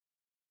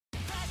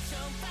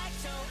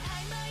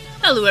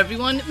Hello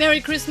everyone, Merry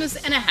Christmas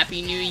and a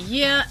Happy New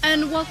Year,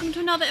 and welcome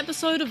to another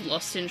episode of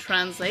Lost in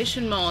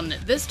Translation Mon.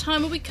 This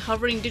time we'll be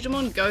covering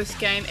Digimon Ghost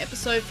Game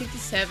episode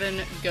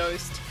 57,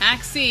 Ghost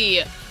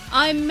Taxi.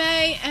 I'm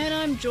May, and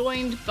I'm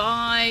joined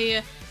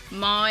by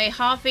my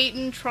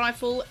half-eaten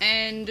trifle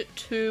and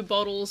 2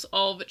 bottles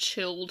of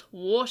chilled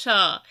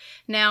water.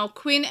 Now,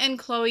 Quinn and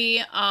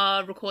Chloe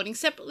are recording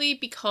separately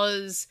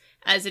because,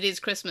 as it is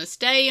Christmas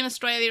Day in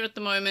Australia at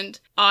the moment,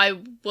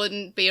 I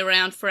wouldn't be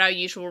around for our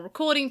usual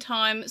recording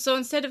time, so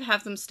instead of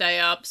have them stay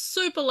up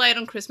super late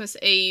on Christmas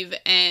Eve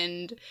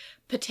and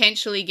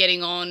potentially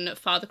getting on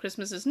Father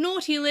Christmas's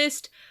naughty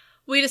list,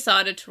 we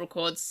decided to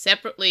record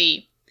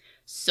separately.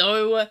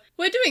 So,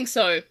 we're doing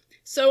so.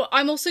 So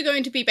I'm also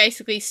going to be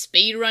basically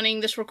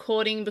speedrunning this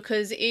recording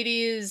because it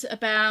is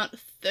about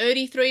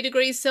 33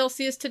 degrees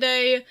Celsius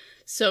today,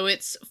 so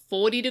it's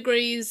 40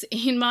 degrees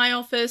in my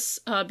office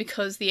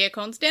because the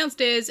aircon's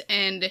downstairs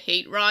and the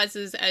heat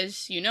rises,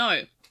 as you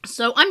know.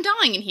 So I'm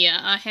dying in here,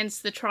 hence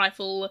the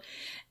trifle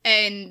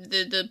and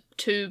the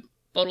 2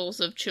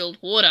 bottles of chilled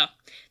water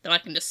that I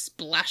can just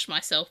splash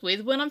myself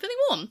with when I'm feeling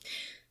warm.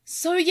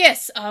 So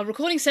yes,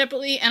 recording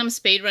separately, and I'm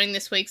speedrunning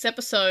this week's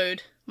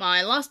episode.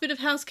 My last bit of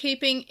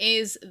housekeeping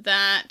is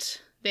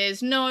that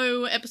there's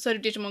no episode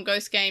of Digimon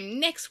Ghost Game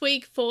next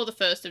week for the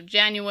 1st of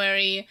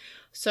January,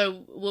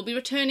 so we'll be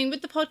returning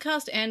with the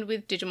podcast and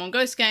with Digimon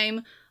Ghost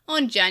Game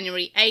on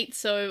January 8th,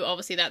 so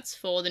obviously that's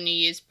for the New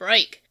Year's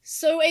break.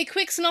 So a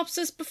quick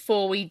synopsis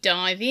before we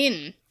dive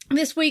in.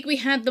 This week we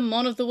had the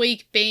Mon of the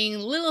Week being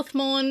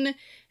Lilithmon,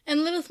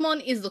 and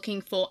Lilithmon is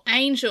looking for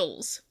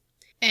angels.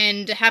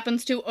 And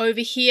happens to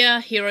overhear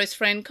Hiro's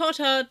friend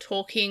Kota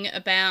talking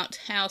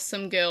about how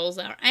some girls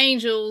are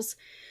angels,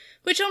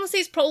 which honestly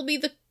is probably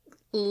the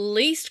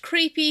least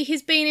creepy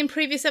he's been in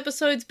previous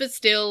episodes, but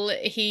still,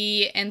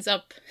 he ends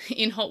up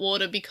in hot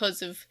water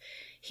because of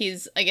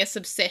his, I guess,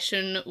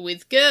 obsession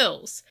with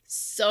girls.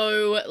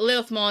 So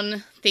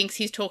Lilithmon thinks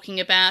he's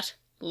talking about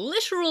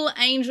literal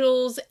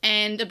angels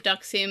and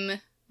abducts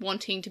him,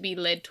 wanting to be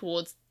led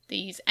towards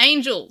these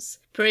angels.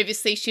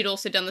 Previously, she'd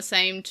also done the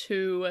same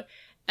to,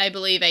 I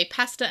believe, a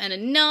pastor and a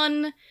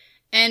nun,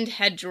 and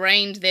had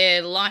drained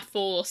their life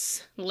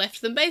force,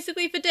 left them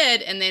basically for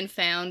dead, and then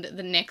found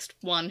the next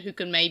one who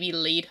could maybe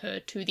lead her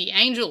to the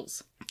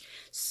angels.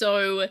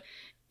 So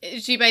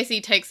she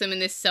basically takes them in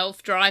this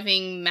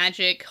self-driving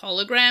magic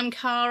hologram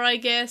car, I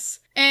guess,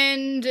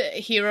 and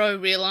Hiro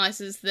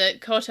realizes that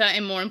Kota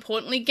and, more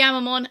importantly,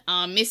 Gammamon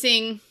are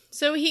missing.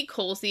 So he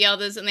calls the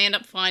others, and they end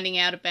up finding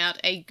out about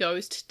a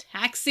ghost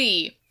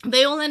taxi.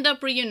 They all end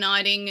up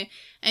reuniting,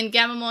 and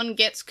Gammamon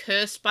gets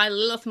cursed by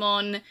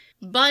Lilithmon,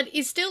 but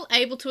is still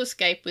able to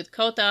escape with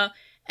Kota,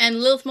 and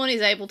Lilithmon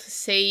is able to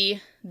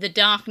see the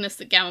darkness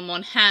that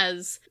Gammamon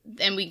has,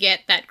 and we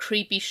get that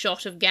creepy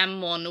shot of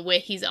Gammamon where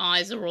his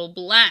eyes are all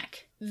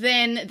black.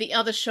 Then the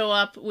others show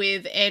up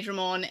with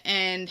Airdramon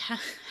and,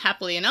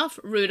 happily enough,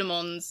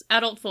 Rudemon's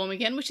adult form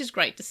again, which is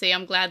great to see.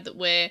 I'm glad that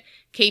we're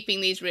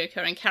keeping these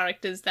reoccurring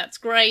characters, that's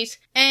great.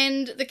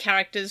 And the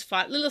characters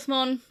fight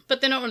Lilithmon,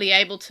 but they're not really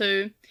able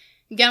to.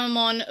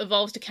 Gammamon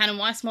evolves to Canon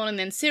Weissmon and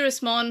then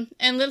Cirrusmon,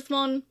 and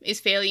Lilithmon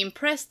is fairly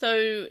impressed,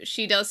 though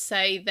she does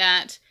say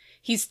that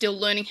he's still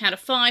learning how to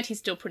fight, he's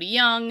still pretty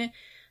young,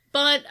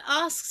 but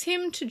asks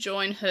him to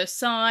join her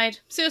side.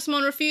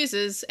 Cirrusmon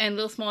refuses, and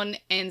Lilithmon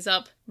ends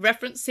up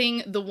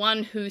referencing the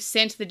one who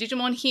sent the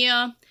Digimon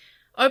here,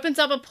 opens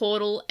up a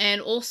portal,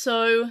 and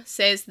also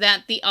says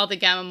that the other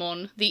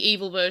Gammamon, the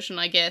evil version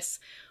I guess,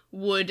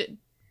 would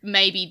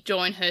maybe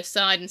join her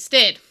side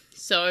instead.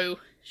 So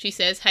she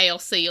says, hey, I'll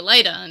see you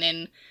later, and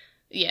then,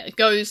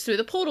 goes through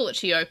the portal that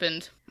she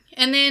opened.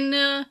 And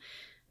then,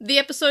 the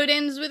episode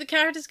ends with the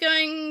characters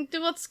going,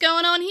 what's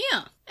going on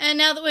here? And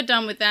now that we're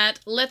done with that,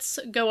 let's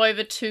go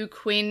over to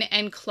Quinn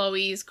and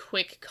Chloe's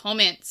quick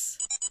comments.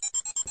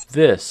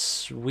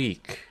 This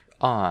week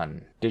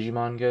on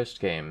Digimon Ghost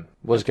Game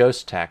was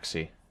Ghost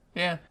Taxi.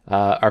 Yeah.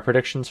 Our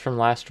predictions from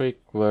last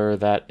week were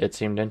that it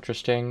seemed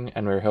interesting,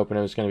 and we were hoping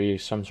it was going to be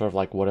some sort of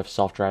like what if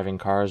self-driving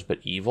cars, but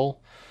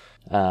evil.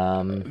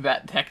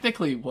 That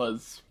technically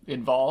was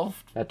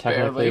involved. That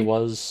technically barely.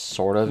 was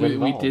sort of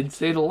involved. We did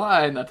say the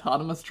line,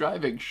 autonomous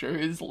driving sure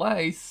is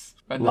nice.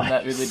 But then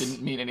that really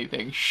didn't mean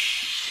anything.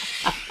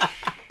 Shh.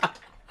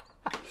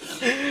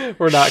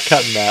 We're not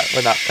cutting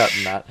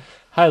that.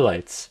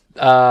 Highlights.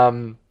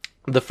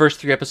 The first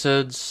 3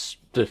 episodes...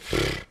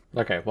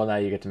 Okay, well now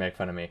you get to make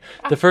fun of me.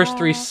 The first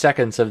 3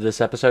 seconds of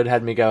this episode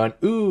had me going,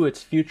 ooh,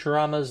 it's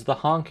Futurama's The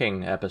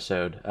Honking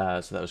episode.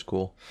 So that was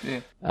cool. Yeah.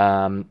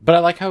 But I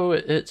like how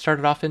it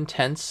started off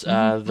intense.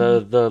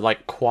 The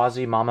like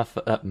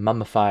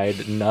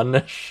quasi-mummified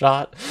nun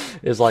shot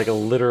is like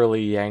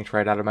literally yanked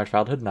right out of my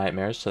childhood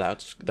nightmares. So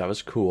that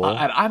was cool.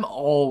 And I'm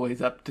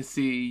always up to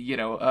see,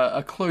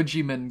 a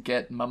clergyman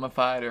get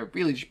mummified or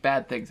really just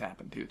bad things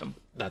happen to them.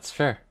 That's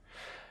fair.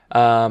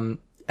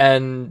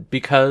 And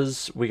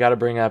because we got to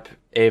bring up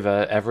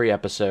Ava every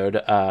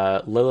episode,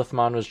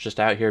 Lilithmon was just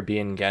out here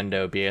being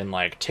Gendo, being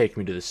like, take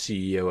me to the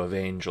CEO of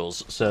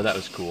Angels. So that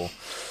was cool.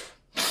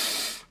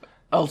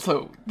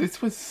 Also,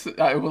 this was,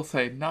 I will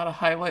say, not a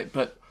highlight,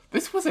 but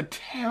this was a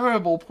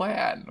terrible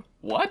plan.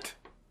 What?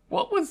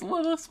 What was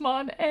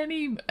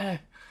Lilithmon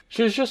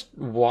She was just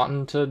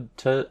wanting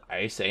to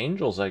ice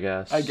angels, I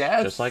guess. I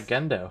guess. Just like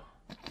Gendo.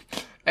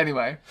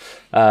 Anyway.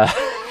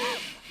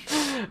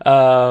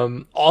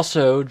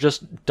 Also,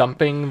 just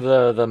dumping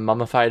the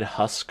mummified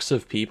husks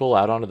of people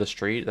out onto the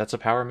street, that's a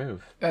power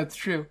move. That's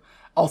true.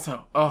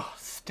 Also,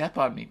 step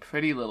on me,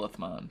 pretty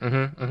Lilithmon.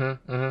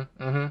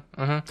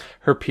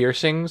 Her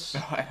piercings,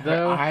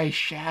 though? Her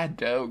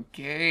eyeshadow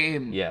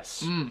game.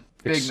 Yes.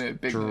 Big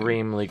move.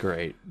 Extremely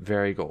great.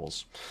 Very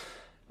goals.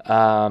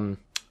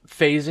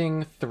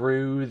 Phasing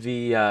through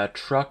the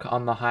truck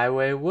on the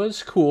highway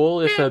was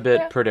cool, if a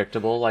bit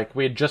predictable. Like,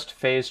 we had just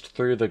phased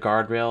through the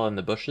guardrail and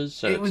the bushes,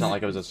 so it's not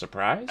like it was a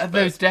surprise.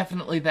 There's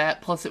definitely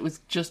that, plus it was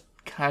just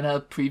kind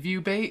of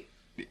preview bait.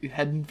 It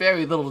had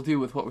very little to do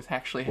with what was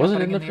actually happening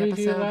Was it in the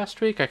preview episode. last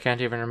week? I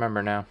can't even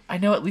remember now. I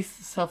know at least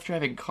the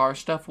self-driving car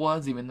stuff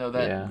was, even though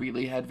that Yeah.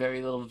 really had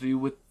very little to do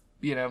with,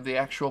 the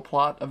actual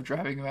plot of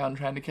driving around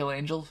trying to kill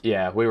angels.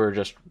 Yeah, we were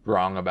just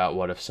wrong about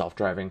what if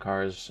self-driving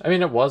cars... I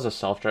mean, it was a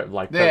self-driving...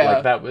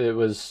 it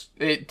was...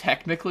 It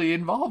technically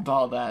involved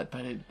all that,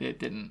 but it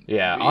didn't.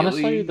 Yeah, really...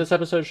 honestly, this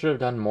episode should have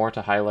done more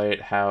to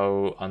highlight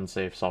how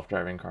unsafe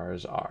self-driving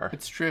cars are.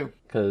 It's true.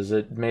 Because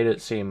it made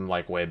it seem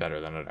like way better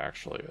than it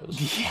actually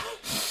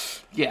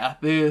is. Yeah.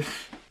 The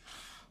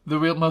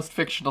real most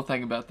fictional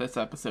thing about this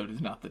episode is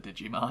not the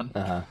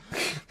Digimon.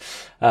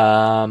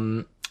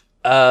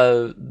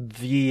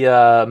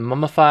 The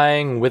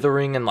mummifying,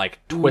 withering, and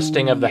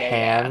twisting of the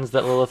hands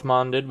that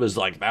Lilithmon did was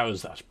that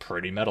was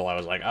pretty metal. I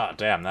was like, oh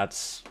damn,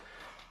 that's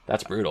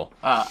brutal.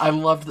 I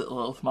loved that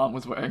Lilithmon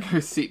was wearing her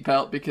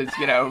seatbelt because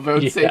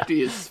road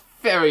safety is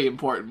very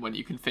important when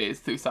you can phase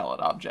through solid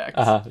objects.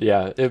 But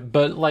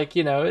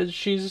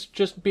she's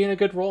just being a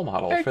good role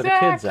model for the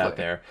kids out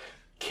there.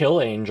 Kill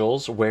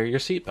angels, wear your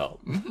seatbelt.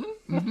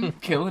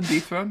 Kill and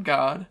dethrone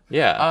God.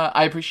 Yeah.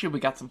 I appreciate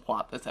we got some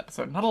plot this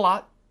episode. Not a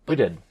lot. We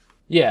did.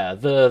 Yeah,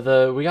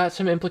 we got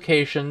some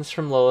implications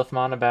from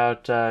Lilithmon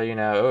about,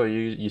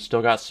 you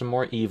still got some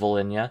more evil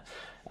in you.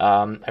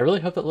 I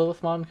really hope that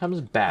Lilithmon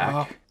comes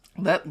back.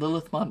 Let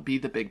Lilithmon be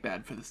the big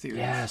bad for the series.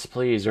 Yes,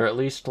 please, or at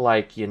least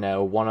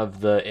one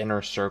of the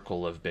inner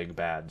circle of big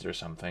bads or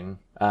something.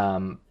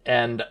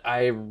 And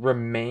I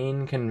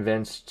remain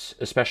convinced,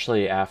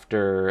 especially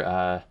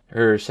after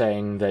her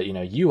saying that,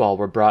 you all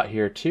were brought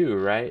here too,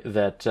 right?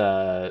 That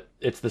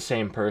it's the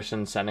same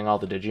person sending all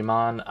the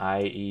Digimon,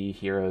 i.e.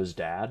 Hiro's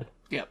dad.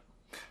 Yep.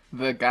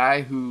 The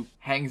guy who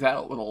hangs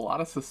out with a lot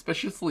of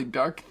suspiciously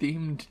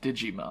dark-themed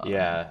Digimon.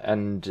 Yeah,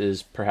 and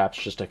is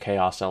perhaps just a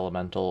chaos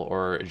elemental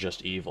or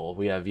just evil.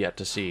 We have yet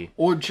to see.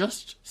 Or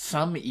just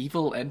some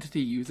evil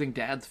entity using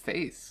Dad's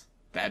face.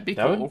 That'd be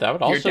cool. That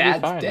would also be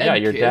fine.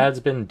 Dead, your kid. dad's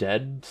been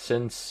dead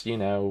since,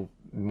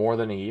 more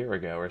than a year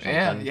ago or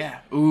something. Yeah.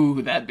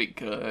 Ooh, that'd be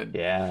good.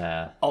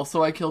 Yeah.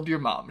 Also, I killed your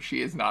mom.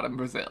 She is not in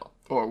Brazil.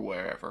 Or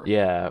wherever.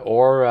 Yeah,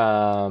 or,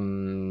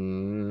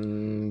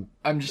 I'm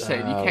just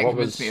saying, you can't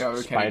convince me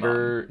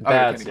Spider...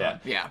 Arachnimon.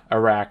 Yeah.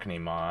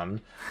 Arachnimon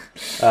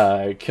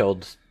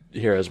killed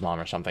Hiro's mom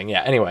or something.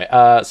 Yeah, anyway,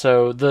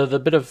 so the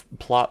bit of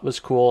plot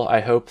was cool. I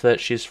hope that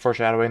she's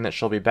foreshadowing that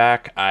she'll be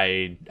back.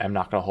 I'm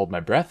not going to hold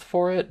my breath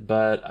for it,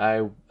 but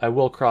I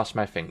will cross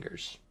my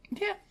fingers.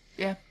 Yeah.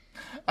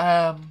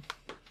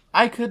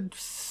 I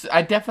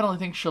definitely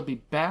think she'll be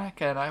back,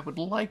 and I would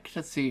like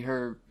to see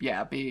her,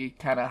 be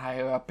kind of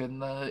higher up in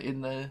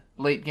the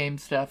late game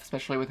stuff,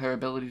 especially with her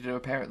ability to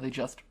apparently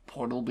just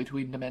portal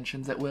between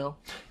dimensions at will.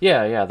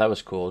 Yeah, that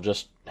was cool.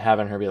 Just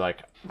having her be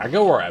like, I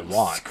go where I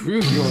want.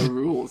 Screw your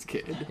rules,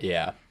 kid.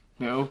 Yeah.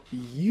 No,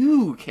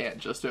 you can't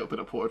just open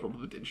a portal to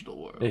the digital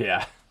world.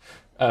 Yeah.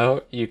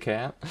 Oh, you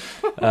can't?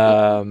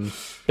 But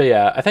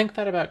yeah, I think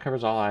that about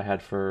covers all I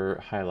had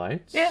for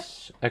highlights. Yeah.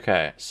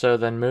 Okay, so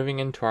then moving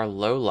into our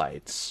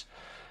lowlights.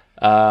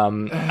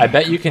 I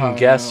bet you can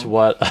guess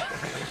what...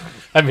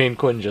 I mean,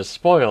 Quinn just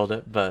spoiled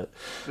it, but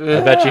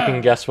I bet you can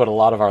guess what a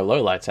lot of our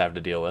lowlights have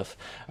to deal with.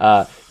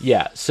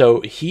 Yeah,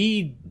 so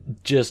he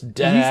just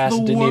deadass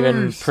didn't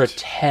even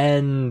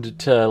pretend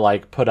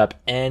to, put up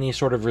any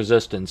sort of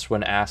resistance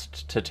when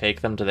asked to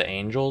take them to the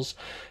angels.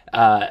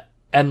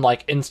 And,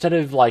 instead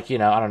of, I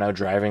don't know,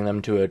 driving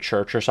them to a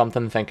church or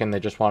something, thinking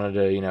they just wanted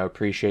to,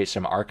 appreciate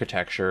some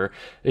architecture,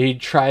 he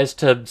tries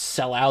to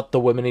sell out the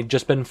women he'd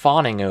just been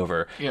fawning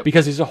over. Yep.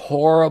 Because he's a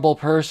horrible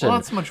person. Well,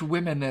 not so much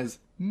women as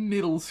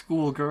middle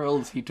school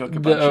girls he took a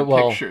bunch of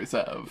pictures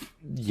of.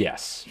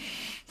 Yes.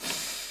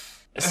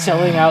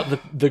 Selling out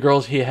the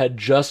girls he had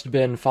just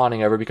been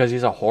fawning over because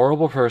he's a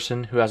horrible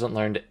person who hasn't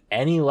learned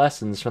any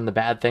lessons from the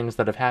bad things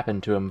that have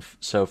happened to him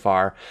so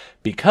far,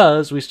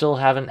 because we still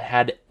haven't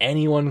had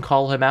anyone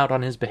call him out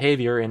on his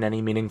behavior in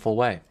any meaningful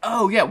way.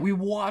 Oh yeah, we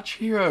watch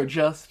Hiro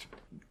just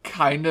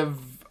kind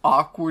of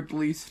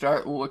awkwardly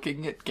start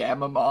looking at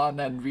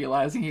Gammamon and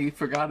realizing he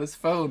forgot his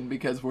phone,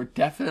 because we're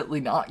definitely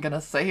not gonna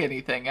say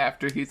anything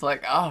after he's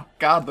like, oh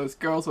god, those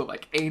girls are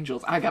like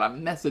angels, I gotta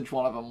message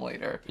one of them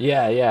later.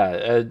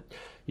 Yeah.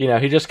 you know,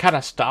 he just kind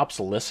of stops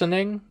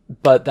listening,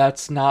 but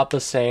that's not the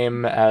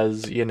same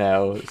as, you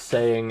know,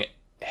 saying,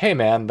 hey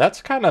man,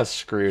 that's kind of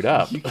screwed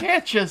up. You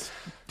can't just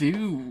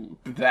do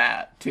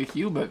that to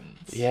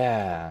humans.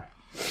 Yeah.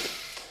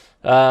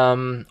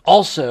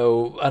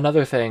 Also,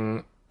 another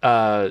thing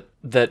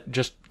that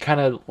just kind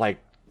of like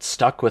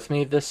stuck with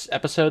me this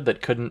episode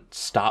that couldn't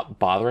stop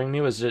bothering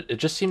me was it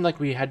just seemed like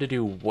we had to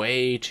do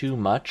way too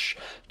much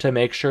to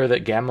make sure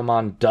that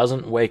Gamamon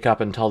doesn't wake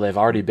up until they've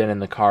already been in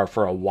the car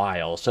for a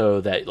while,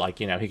 so that, like,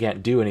 you know, he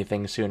can't do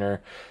anything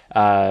sooner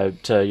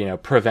to, you know,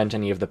 prevent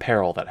any of the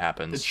peril that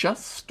happens.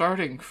 Just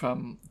starting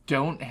from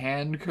don't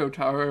hand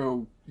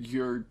Kotaro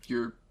your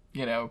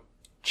you know,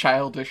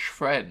 childish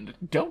friend.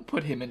 Don't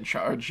put him in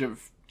charge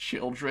of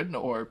children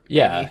or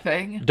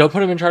anything. Don't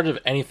put him in charge of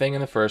anything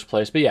in the first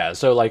place. But yeah,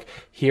 so like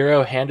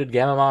Hiro handed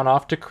Gamamon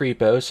off to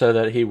Creepo so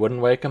that he wouldn't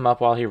wake him up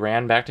while he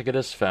ran back to get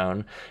his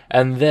phone.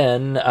 And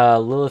then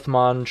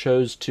Lilithmon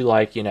chose to,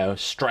 like, you know,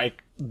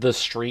 strike the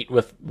street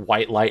with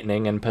white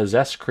lightning and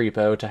possess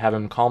Creepo to have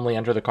him calmly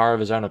enter the car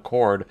of his own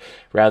accord,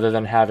 rather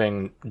than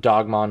having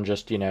Dogmon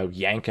just, you know,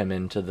 yank him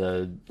into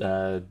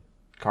the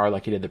car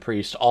like he did the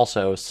priest.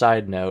 Also,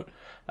 side note,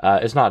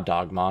 it's not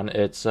Dogmon,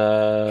 it's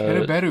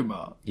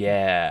Keruberumon.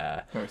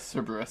 Yeah. Or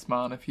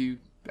Cerberusmon,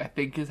 I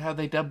think is how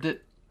they dubbed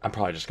it. I'm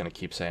probably just gonna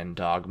keep saying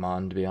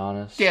Dogmon, to be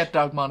honest. Yeah,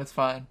 Dogmon is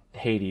fine.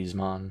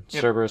 Hadesmon,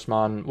 Yep.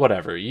 Cerberusmon,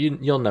 whatever.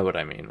 You'll know what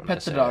I mean when I Pet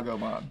the say it.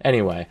 Doggomon.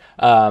 Anyway,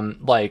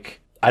 like,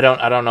 I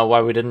don't know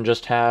why we didn't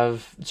just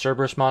have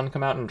Cerberusmon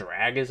come out and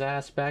drag his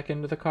ass back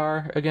into the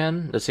car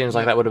again. It seems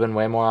like that would have been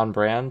way more on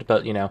brand,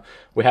 but, you know,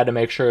 we had to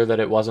make sure that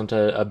it wasn't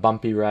a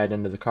bumpy ride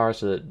into the car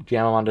so that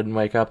Gamamon didn't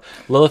wake up.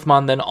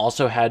 Lilithmon then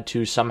also had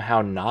to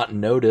somehow not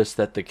notice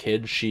that the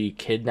kid she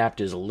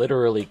kidnapped is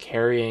literally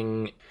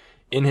carrying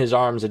in his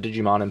arms a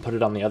Digimon and put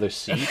it on the other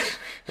seat.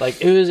 Like,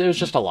 it was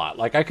just a lot.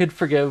 Like, I could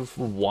forgive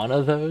one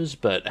of those,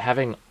 but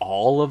having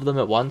all of them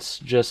at once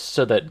just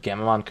so that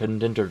Gamamon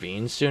couldn't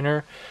intervene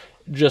sooner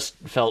just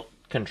felt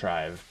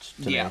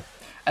contrived to me.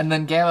 And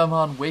then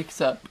Gamamon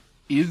wakes up,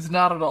 is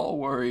not at all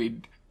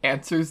worried,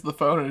 answers the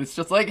phone, and it's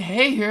just like,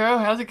 hey, Hiro,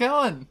 how's it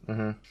going?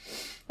 Mm-hmm. And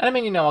I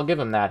mean, you know, I'll give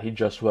him that. He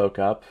just woke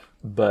up,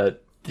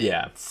 but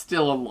yeah. It's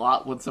still a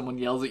lot when someone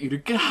yells at you to,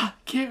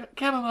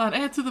 Gamamon,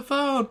 answer the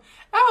phone.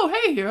 Oh,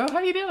 hey, Hiro, how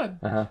you doing?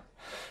 Uh-huh.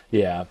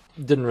 Yeah.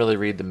 Didn't really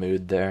read the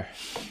mood there.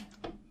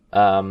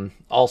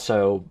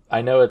 Also,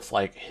 I know it's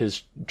like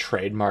his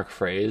trademark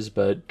phrase,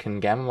 but can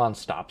Gamamon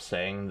stop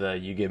saying the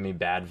 "you give me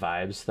bad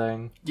vibes"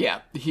 thing? Yeah,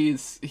 he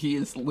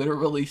is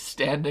literally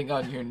standing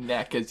on your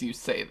neck as you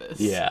say this.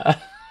 Yeah.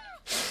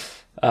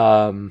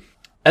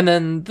 And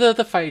then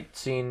the fight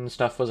scene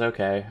stuff was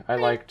okay. I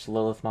liked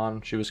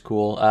Lilithmon. She was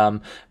cool.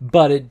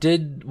 But it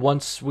did,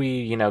 once we,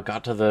 you know,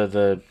 got to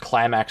the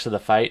climax of the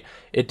fight,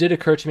 it did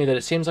occur to me that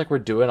it seems like we're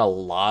doing a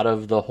lot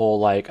of the whole,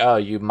 like, oh,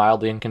 you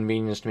mildly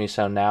inconvenienced me,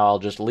 so now I'll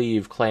just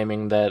leave,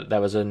 claiming that that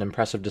was an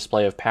impressive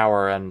display of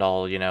power and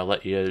I'll, you know,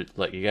 let you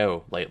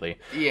go lately.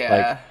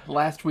 Yeah,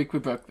 last week we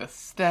broke the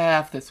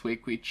staff, this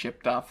week we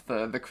chipped off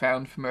the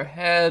crown from her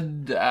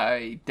head.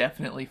 I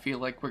definitely feel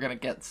like we're gonna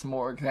get some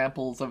more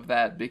examples of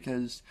that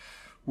because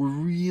we're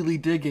really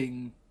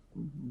digging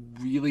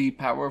really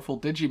powerful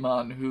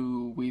Digimon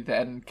who we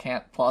then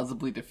can't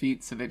plausibly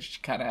defeat, so they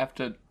just kind of have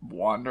to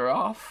wander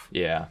off.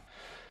 Yeah.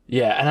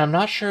 Yeah, and I'm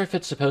not sure if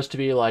it's supposed to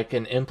be like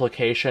an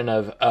implication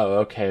of, oh,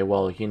 okay,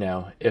 well, you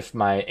know, if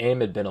my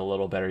aim had been a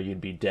little better, you'd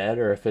be dead,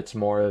 or if it's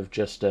more of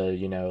just a,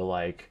 you know,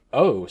 like,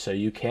 oh, so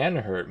you can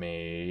hurt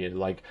me.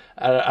 Like,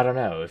 I don't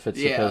know if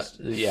it's supposed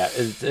to,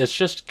 it's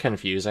just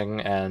confusing.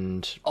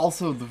 And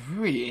also the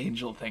very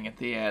angel thing at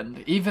the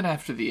end, even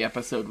after the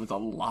episode was a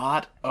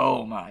lot,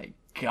 oh my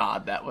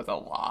god, that was a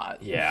lot.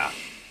 Yeah.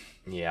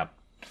 Yeah.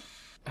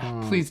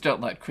 Please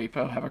don't let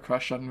Creepo have a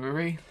crush on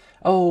Ruri.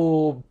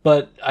 Oh,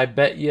 but I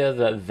bet you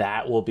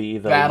that will be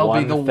the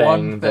one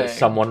thing that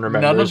someone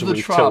remembers None of the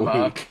week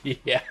trauma. to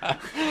week. Yeah.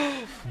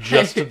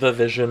 Just the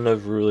vision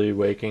of really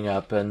waking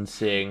up and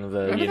seeing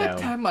the, Remember you know... that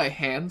time my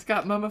hands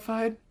got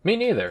mummified? Me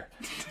neither.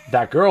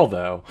 That girl,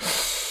 though.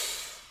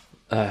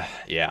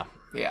 Yeah.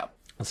 Yeah.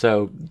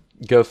 So,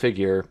 go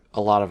figure,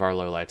 a lot of our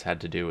lowlights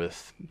had to do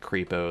with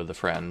Creepo, the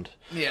friend.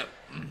 Yep.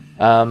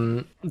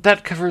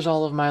 That covers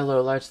all of my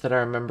lowlights that I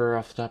remember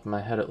off the top of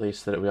my head, at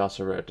least, that we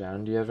also wrote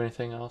down. Do you have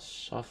anything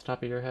else off the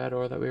top of your head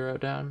or that we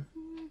wrote down?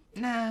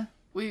 Nah.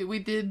 We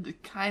did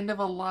kind of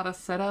a lot of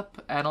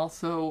setup, and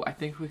also I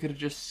think we could have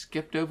just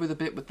skipped over the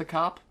bit with the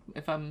cop,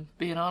 if I'm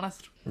being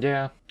honest.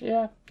 Yeah.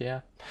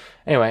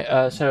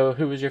 Anyway, so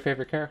who was your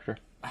favorite character?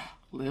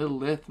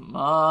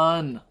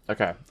 Lilithmon.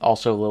 Okay,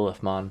 also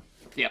Lilithmon.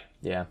 Yep.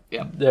 Yeah.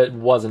 Yep. That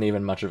wasn't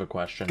even much of a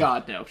question.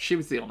 God, no. She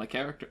was the only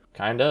character.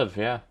 Kind of,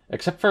 yeah.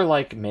 Except for,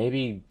 like,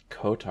 maybe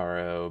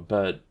Kotaro,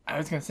 but... I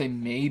was gonna say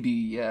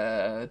maybe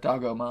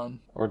Doggomon.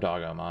 Or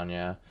Doggomon,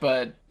 yeah.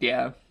 But,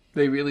 yeah.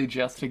 They really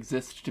just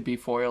exist to be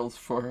foils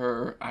for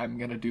her. I'm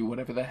gonna do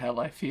whatever the hell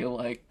I feel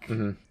like.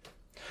 Mm-hmm.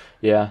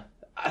 Yeah.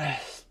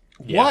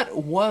 Yeah.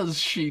 What was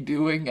she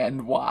doing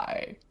and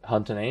why?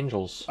 Hunting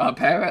angels.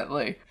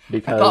 Apparently.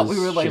 Because I thought we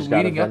were, she's got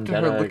a leading up to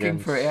her vendetta looking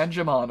for against-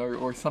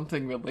 Angemon or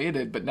something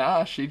related, but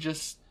nah, she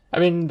just... I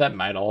mean, that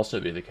might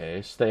also be the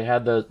case. They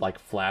had the,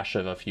 flash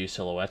of a few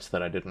silhouettes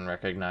that I didn't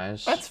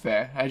recognize. That's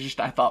fair. I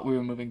thought we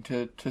were moving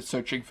to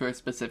searching for a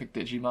specific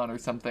Digimon or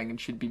something,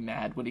 and she'd be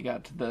mad when he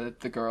got to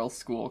the girls'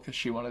 school because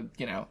she wanted,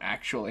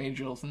 actual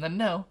angels. And then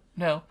no,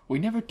 we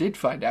never did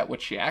find out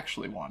what she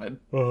actually wanted.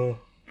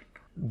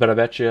 But I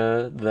bet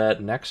you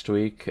that next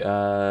week,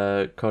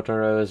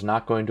 Kotaro is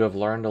not going to have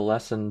learned a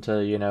lesson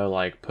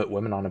to, put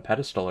women on a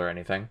pedestal or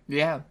anything.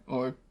 Yeah,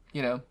 or,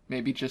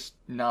 maybe just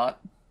not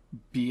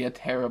be a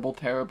terrible,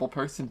 terrible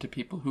person to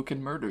people who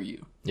can murder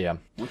you. Yeah.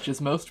 Which is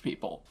most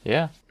people.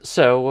 Yeah.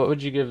 So, what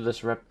would you give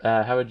this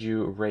how would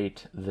you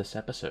rate this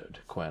episode,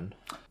 Quinn?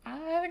 I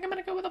think I'm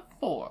gonna go with a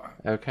 4.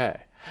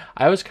 Okay.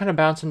 I was kind of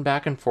bouncing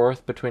back and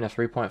forth between a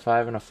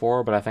 3.5 and a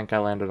 4, but I think I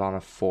landed on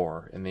a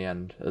 4 in the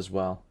end as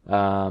well.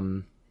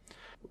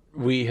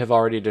 We have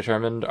already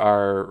determined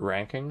our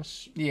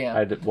rankings. Yeah.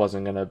 I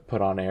wasn't going to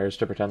put on airs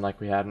to pretend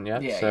like we hadn't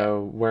yet. Yeah,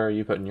 so where are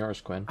you putting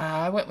yours, Quinn?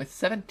 I went with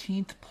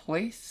 17th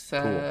place.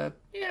 Cool.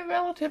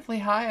 Relatively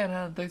high,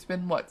 and there's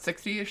been,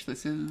 60-ish?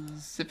 This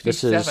is 57.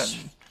 This is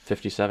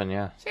 57,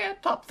 yeah. So yeah,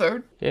 top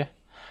third. Yeah.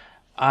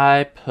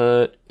 I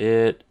put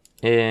it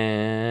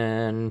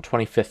in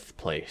 25th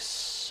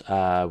place,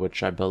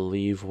 which I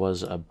believe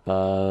was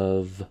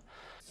above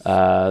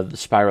the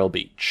Spiral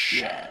Beach.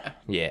 Yeah.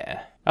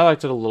 Yeah. I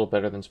liked it a little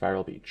better than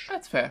Spiral Beach.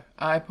 That's fair.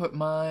 I put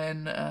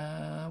mine,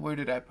 where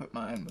did I put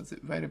mine? Was it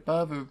right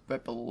above or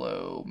right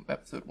below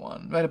episode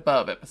 1? Right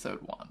above episode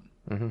 1.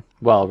 Mm-hmm.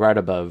 Well, right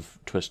above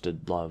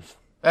Twisted Love.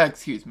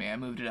 Excuse me, I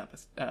moved it up,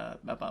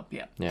 above,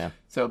 yeah. Yeah.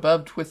 So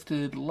above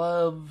Twisted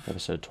Love.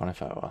 Episode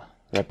 24.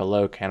 Right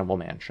below Cannibal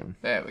Mansion.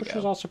 There we Which go.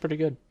 was also pretty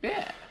good.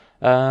 Yeah.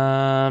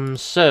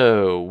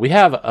 So we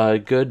have a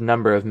good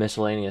number of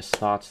miscellaneous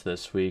thoughts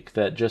this week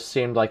that just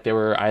seemed like they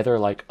were either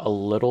a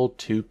little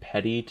too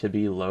petty to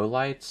be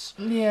lowlights,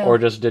 Yeah. or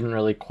just didn't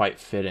really quite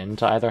fit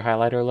into either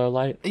highlight or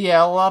lowlight.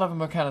 Yeah, a lot of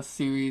them are kind of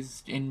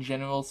series in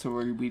general, so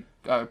we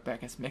are, I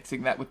guess,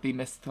 mixing that with the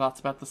missed thoughts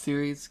about the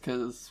series,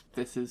 because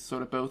this is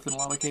sort of both in a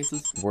lot of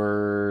cases.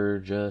 We're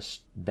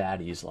just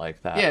baddies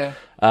like that. Yeah,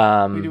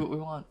 we do what we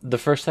want. The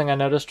first thing I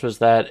noticed was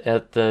that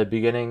at the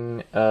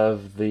beginning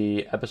of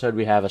the episode,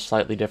 we have a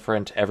slightly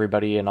different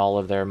everybody and all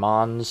of their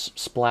mons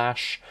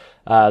splash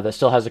that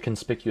still has a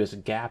conspicuous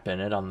gap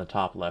in it on the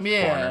top left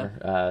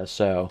corner.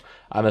 So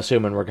I'm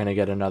assuming we're going to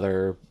get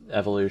another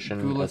evolution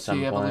at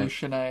some point.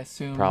 evolution, I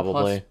assume.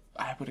 Probably. Plus,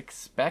 I would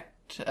expect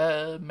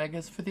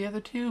megas for the other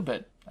two,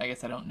 but I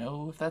guess I don't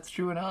know if that's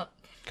true or not.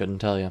 Couldn't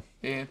tell you.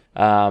 Yeah.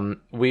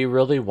 We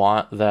really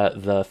want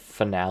that the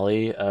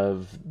finale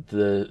of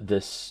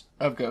this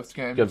Of Ghost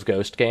Game. of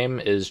Ghost Game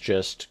is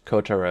just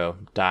Kotaro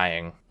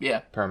dying Yeah,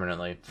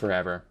 permanently,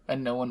 forever.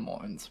 and no one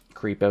mourns.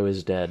 Creepo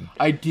is dead.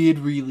 I did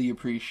really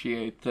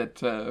appreciate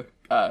that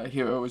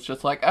Hero was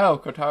just like,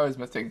 oh, Kotaro's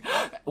missing.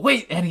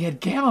 Wait, and he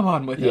had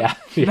Gamamon with him. Yeah.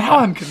 Now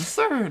I'm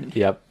concerned.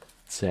 Yep,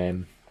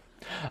 same.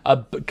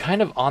 But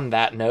kind of on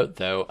that note,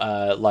 though,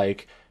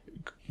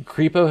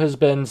 Creepo has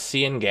been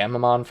seeing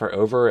Gamamon for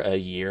over a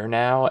year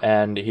now,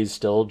 and he's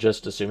still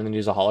just assuming that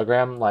he's a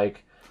hologram.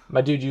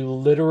 My dude, you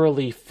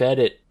literally fed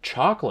it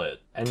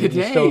chocolate, and you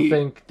still Today.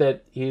 think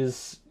that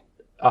he's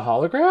a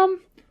hologram?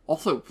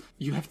 Also,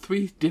 you have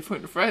 3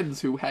 different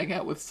friends who hang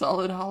out with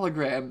solid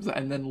holograms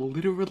and then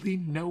literally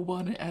no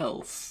one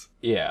else.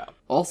 Yeah.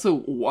 Also,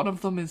 one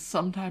of them is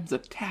sometimes a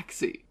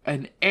taxi,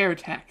 an air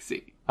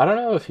taxi. I don't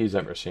know if he's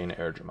ever seen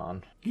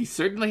Airdramon. He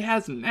certainly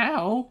has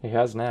now. He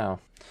has now.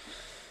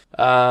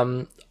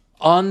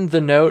 On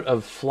the note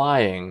of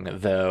flying,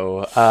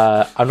 though,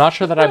 I'm not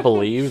sure that I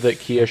believe that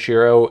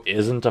Kiyoshiro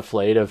isn't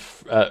afraid of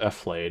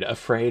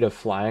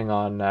flying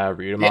on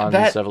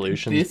Ryudamon's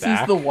evolution's This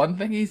back. is the one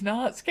thing he's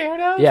not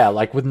scared of? Yeah,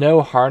 with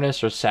no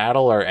harness or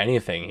saddle or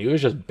anything. He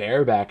was just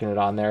barebacking it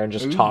on there and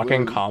just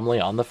talking calmly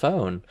on the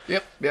phone.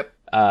 Yep.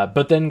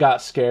 But then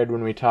got scared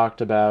when we talked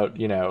about,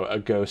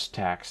 a ghost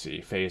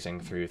taxi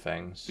phasing through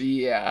things.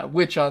 Yeah,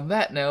 which on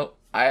that note,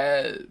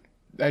 I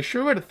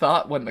sure would have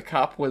thought when the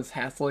cop was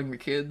hassling the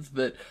kids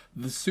that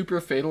the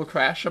super fatal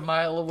crash a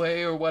mile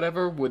away or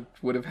whatever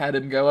would have had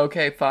him go,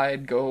 okay,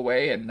 fine, go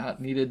away, and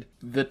not needed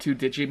the 2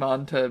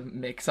 Digimon to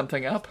make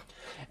something up.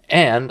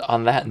 And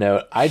on that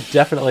note, I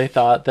definitely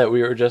thought that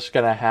we were just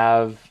going to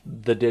have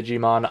the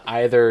Digimon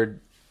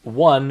either,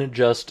 1,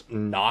 just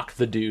knock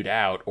the dude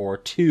out, or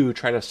 2,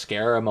 try to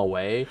scare him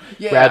away,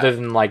 rather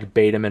than,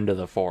 bait him into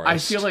the forest. I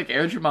feel like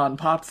Airdramon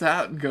pops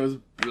out and goes,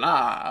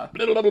 blah.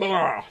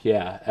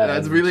 Yeah.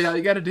 That's really all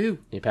you gotta do.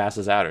 He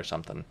passes out or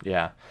something,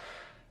 yeah.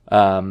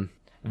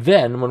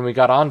 Then, when we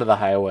got onto the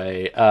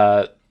highway,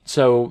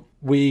 so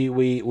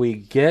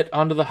we get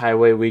onto the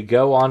highway, we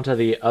go onto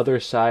the other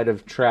side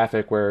of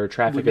traffic where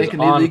traffic is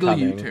oncoming. illegal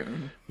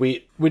U-turn.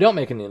 We don't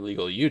make an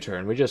illegal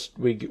U-turn. We just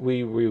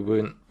we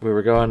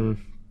were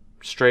going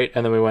straight,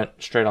 and then we went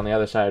straight on the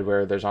other side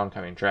where there's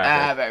oncoming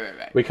traffic.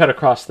 Right. We cut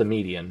across the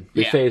median.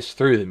 We Yeah. phased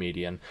through the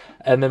median.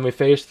 And then we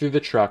phased through the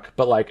truck.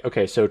 But, like,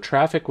 okay, so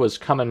traffic was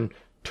coming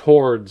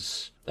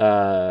towards,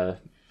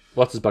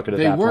 what's his bucket at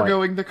They that were point?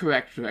 going the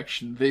correct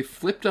direction. They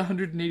flipped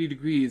 180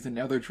 degrees, and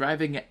now they're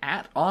driving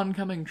at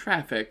oncoming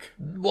traffic.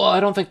 Well, I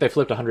don't think they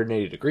flipped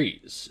 180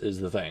 degrees, is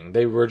the thing.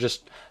 They were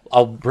just...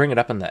 I'll bring it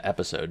up in the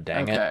episode,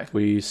 dang Okay. it.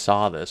 We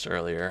saw this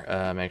earlier.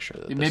 Make sure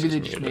that this Maybe is they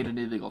just muted. made an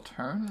illegal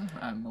turn?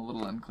 I'm a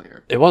little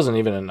unclear. It wasn't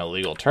even an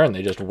illegal turn.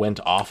 They just went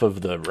off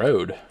of the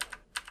road.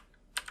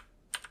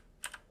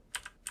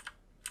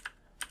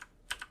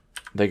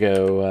 They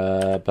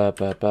go,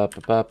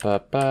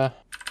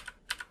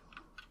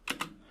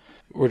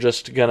 We're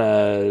just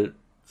gonna...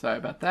 Sorry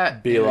about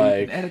that. Be Maybe you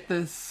like- can edit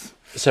this.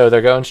 So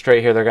they're going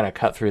straight here. They're gonna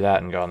cut through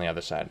that and go on the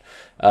other side.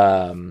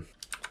 So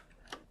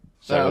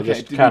Oh, we okay.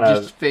 just Did kind we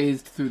of... just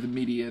phased through the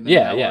median? and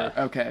Yeah, now yeah.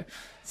 we're- Okay.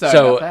 Sorry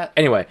So, about that.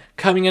 anyway,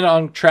 coming in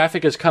on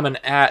traffic is coming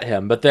at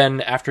him, but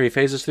then after he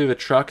phases through the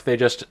truck, they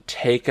just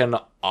take an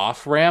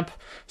off-ramp.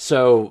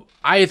 So,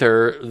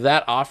 either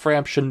that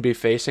off-ramp shouldn't be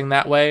facing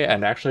that way,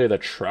 and actually the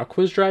truck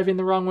was driving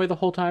the wrong way the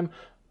whole time,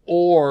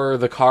 or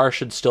the car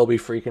should still be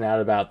freaking out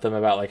about them,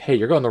 about like, hey,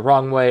 you're going the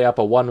wrong way up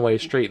a one-way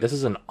street. This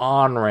is an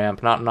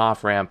on-ramp, not an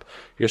off-ramp.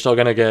 You're still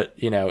going to get,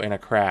 in a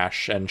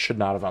crash, and should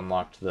not have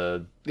unlocked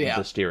the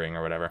steering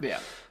or whatever.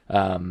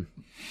 Yeah.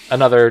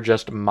 Another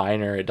just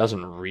minor, it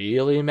doesn't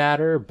really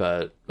matter,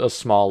 but a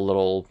small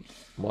little,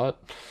 what?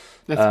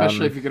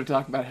 Especially if you're going to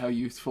talk about how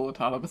useful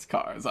autonomous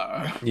cars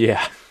are.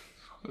 Yeah.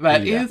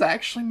 That Yeah. is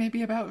actually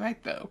maybe about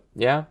right, though.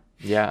 Yeah,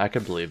 I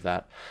could believe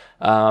that.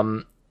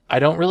 I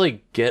don't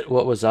really get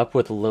what was up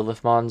with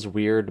Lilithmon's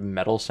weird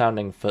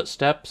metal-sounding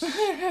footsteps.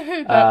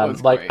 That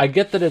was like, great. I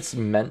get that it's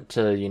meant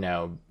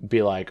to,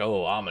 be like,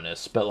 oh,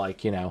 ominous, but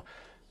like,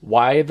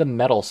 why the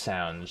metal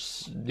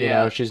sounds? You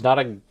Yeah. know, she's not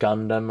a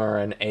Gundam or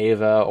an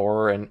Ava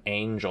or an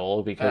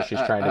Angel because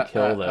she's trying to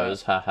kill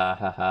those. Ha ha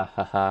ha ha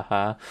ha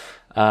ha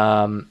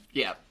ha.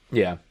 Yeah.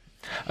 Yeah.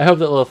 I hope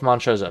that Lilithmon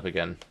shows up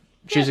again.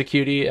 She's a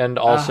cutie, and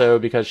also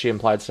because she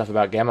implied stuff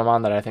about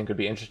Gamamon that I think would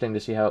be interesting to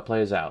see how it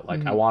plays out.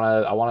 Like, I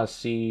wanna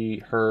see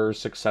her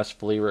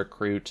successfully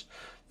recruit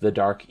the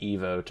Dark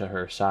Evo to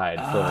her side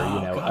for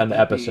God, an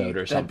that'd episode be-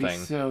 or something. That'd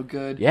be so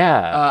good.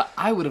 Yeah.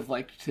 I would have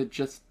liked to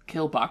just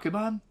kill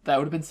Bakuman. That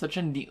would have been such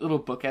a neat little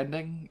book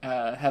ending.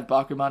 Have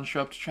Bakuman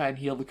show up to try and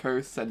heal the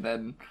curse, and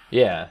then,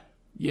 Yeah.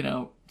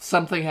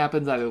 something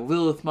happens. Either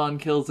Lilithmon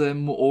kills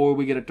him, or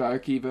we get a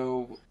Dark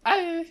Evo.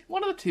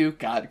 One of the two.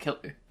 God,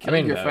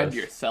 killing your friend both.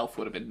 yourself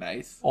would have been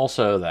nice.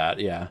 Also that,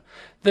 yeah.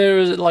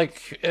 There's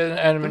like, and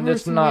I There mean, were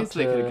it's some not. ways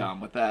they could have gone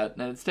with that,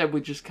 and instead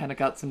we just kind of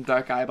got some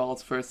dark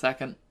eyeballs for a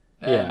second.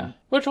 Yeah,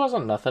 which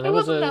wasn't nothing. It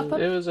was wasn't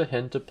nothing. It was a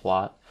hint of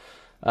plot.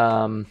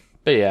 But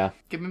yeah,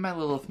 Give me my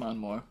Lilithmon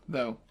more,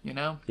 though.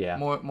 Yeah.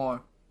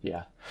 More.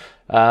 yeah.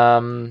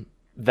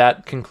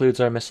 That concludes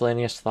our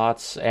miscellaneous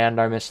thoughts and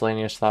our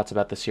miscellaneous thoughts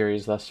about the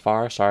series thus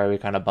far. Sorry, we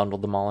kind of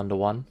bundled them all into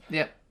one.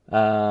 Yep.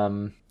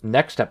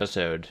 Next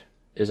episode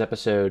is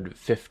episode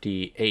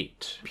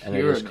 58, and it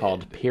is Pyramid.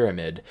 called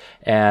Pyramid.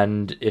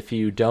 And if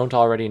you don't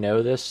already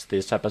know this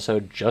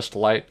episode just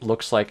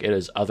looks like it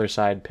is Other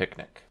Side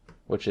Picnic,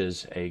 which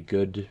is a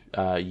good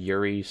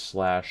Yuri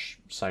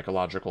 /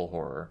 psychological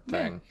horror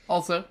thing.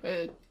 Also,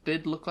 it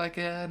did look like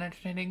an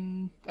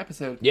entertaining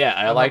episode. Yeah,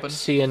 I I'm liked hoping.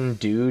 seeing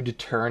Dude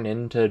turn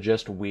into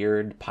just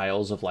weird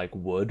piles of like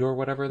wood or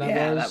whatever that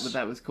Yeah, was.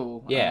 that was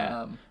cool.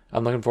 Yeah.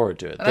 I'm looking forward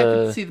to it. And I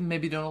could see them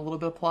maybe doing a little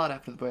bit of plot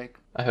after the break.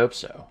 I hope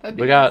so. That'd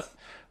be We nice.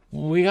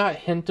 got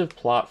hint of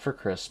plot for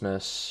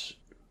Christmas.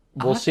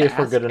 I'll We'll have see to if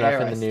we're ask good enough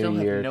Air. in I the new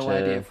still year have no to.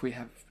 idea if we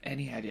have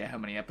any idea how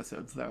many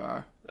episodes there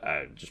are.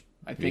 Just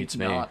I think beats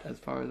me. not, as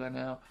far as I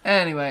know.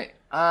 Anyway,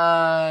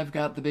 I've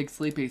got the big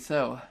sleepy,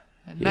 so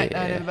night,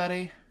 Yeah.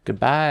 everybody.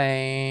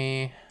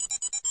 Goodbye.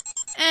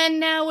 And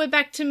now we're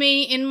back to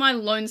me in my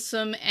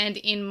lonesome and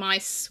in my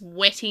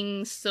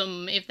sweating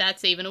some, if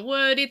that's even a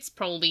word, it's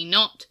probably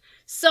not.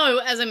 So,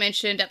 as I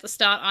mentioned at the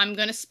start, I'm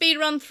going to speed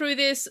run through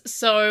this.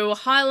 So,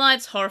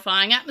 highlights,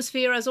 horrifying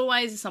atmosphere, as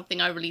always, is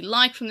something I really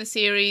like from the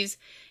series.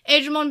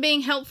 Edgemon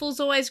being helpful is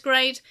always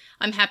great.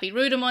 I'm happy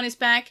Rudamon is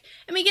back.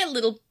 And we get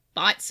little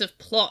bites of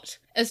plot.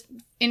 As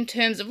in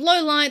terms of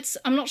lowlights,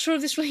 I'm not sure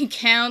if this really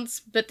counts,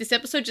 but this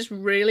episode just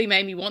really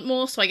made me want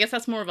more, so I guess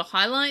that's more of a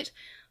highlight.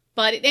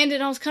 But it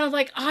ended, I was kind of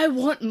like, I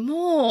want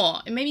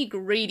more! It made me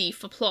greedy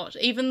for plot,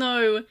 even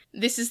though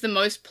this is the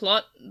most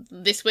plot,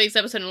 this week's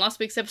episode and last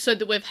week's episode,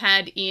 that we've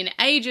had in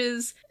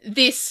ages.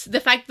 The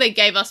fact that they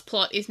gave us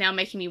plot is now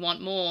making me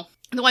want more.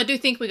 Though I do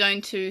think we're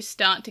going to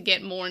start to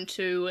get more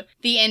into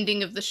the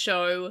ending of the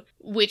show,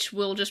 which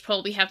will just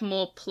probably have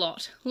more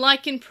plot.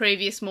 Like in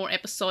previous, more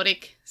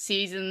episodic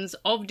seasons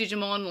of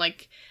Digimon,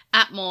 like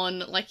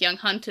Atmon, like Young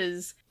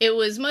Hunters. It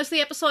was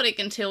mostly episodic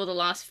until the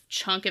last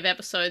chunk of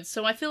episodes,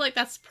 so I feel like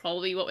that's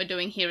probably what we're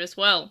doing here as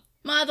well.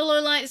 My other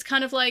lowlight is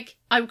kind of like,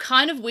 I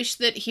kind of wish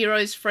that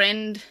Hero's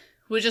friend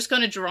were just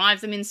going to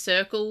drive them in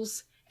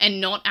circles and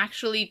not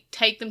actually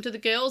take them to the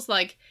girls,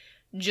 like,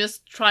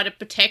 just try to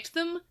protect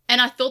them.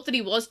 And I thought that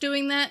he was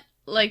doing that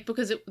like,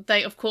 because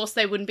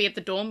they wouldn't be at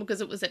the dorm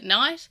because it was at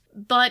night,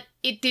 but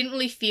it didn't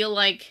really feel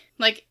like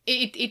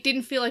it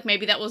didn't feel like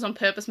maybe that was on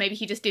purpose. Maybe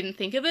he just didn't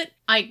think of it.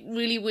 I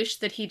really wish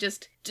that he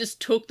just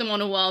took them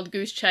on a wild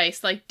goose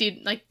chase,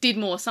 did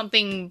more,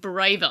 something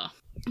braver.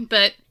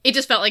 But it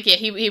just felt like, yeah,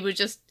 he was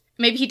just,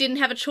 maybe he didn't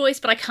have a choice,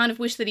 but I kind of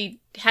wish that he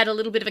had a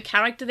little bit of a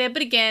character there.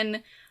 But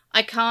again,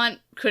 I can't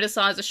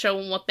criticize a show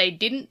on what they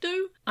didn't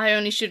do. I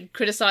only should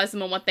criticize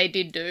them on what they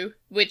did do,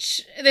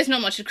 which there's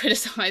not much to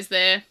criticize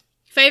there.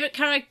 Favorite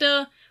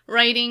character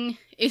rating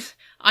is,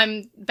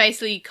 I'm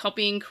basically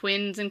copying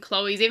Quinn's and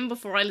Chloe's. Even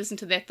before I listened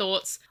to their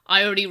thoughts,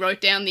 I already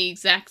wrote down the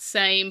exact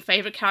same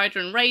favorite character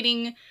and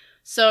rating.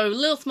 So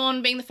Lilith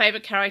Mon being the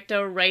favorite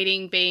character,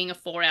 rating being a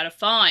 4 out of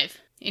 5.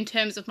 In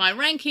terms of my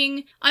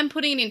ranking, I'm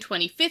putting it in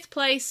 25th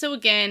place, so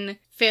again,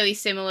 fairly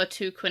similar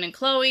to Quinn and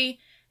Chloe.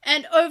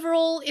 And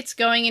overall, it's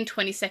going in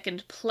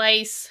 22nd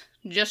place,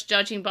 just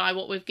judging by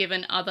what we've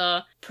given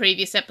other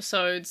previous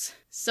episodes.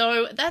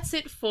 So that's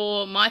it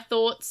for my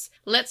thoughts.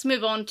 Let's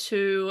move on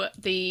to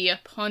the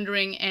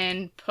pondering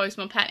and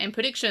Pokemon Pat and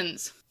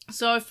predictions.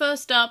 So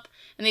first up,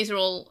 and these are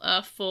all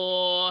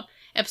for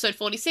episode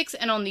 46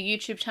 and on the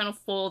YouTube channel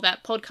for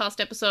that podcast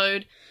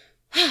episode.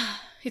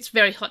 It's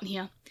very hot in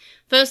here.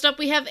 First up,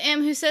 we have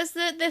M, who says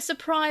that they're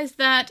surprised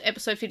that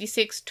episode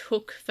 56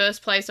 took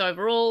first place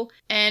overall,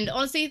 and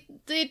honestly,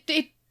 it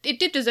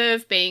did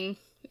deserve being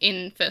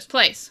in first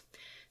place.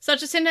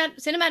 Such a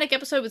cinematic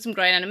episode with some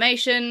great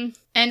animation,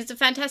 and it's a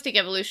fantastic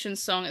Evolution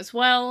song as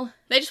well.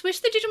 They just wish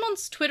the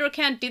Digimon's Twitter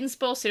account didn't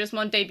spoil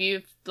Cirrusmon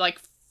debut like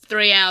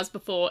 3 hours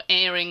before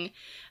airing.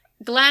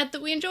 Glad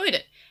that we enjoyed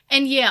it.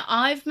 And yeah,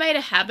 I've made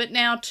a habit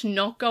now to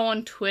not go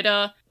on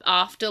Twitter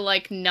after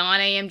like 9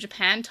 a.m.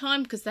 Japan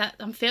time, because that,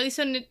 I'm fairly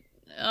certain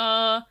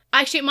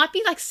actually it might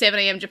be like 7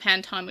 a.m.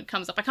 Japan time it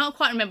comes up. I can't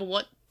quite remember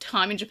what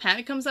time in Japan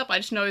it comes up. I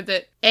just know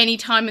that any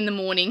time in the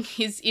morning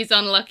is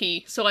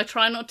unlucky. So I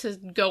try not to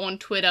go on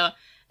Twitter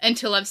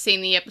until I've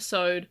seen the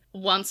episode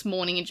once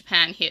morning in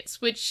Japan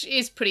hits, which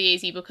is pretty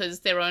easy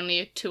because they're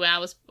only 2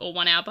 hours or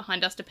 1 hour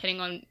behind us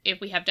depending on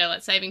if we have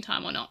daylight saving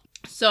time or not.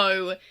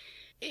 So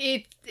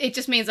it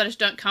just means I just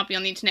can't be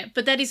on the internet.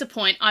 But that is a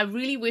point. I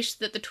really wish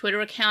that the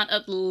Twitter account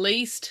at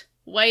least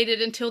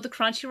waited until the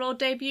Crunchyroll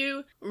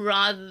debut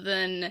rather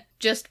than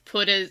just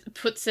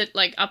puts it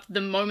like up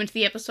the moment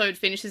the episode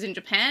finishes in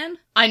Japan.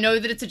 I know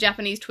that it's a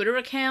Japanese Twitter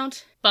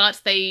account,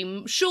 but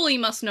they surely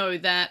must know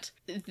that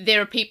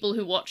there are people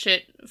who watch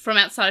it from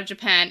outside of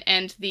Japan,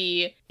 and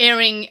the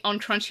airing on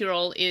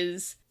Crunchyroll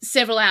is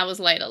several hours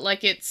later.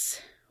 Like,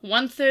 it's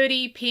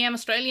 1:30 p.m.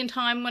 Australian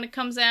time when it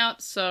comes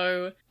out,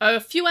 so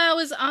a few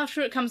hours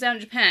after it comes out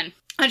in Japan.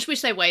 I just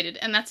wish they waited,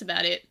 and that's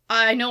about it.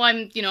 I know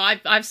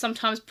I've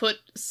sometimes put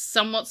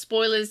somewhat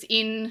spoilers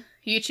in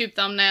YouTube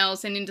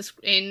thumbnails and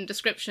in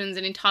descriptions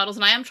and in titles,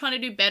 and I am trying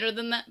to do better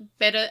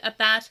at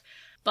that,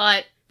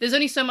 but there's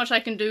only so much I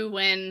can do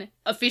when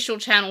official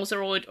channels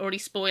are already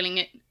spoiling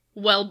it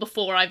well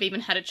before I've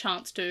even had a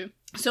chance to.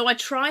 So I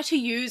try to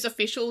use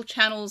official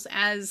channels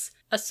as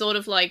a sort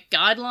of like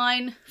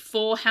guideline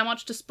for how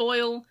much to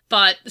spoil,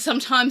 but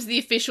sometimes the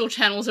official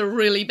channels are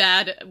really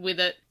bad with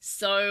it.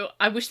 So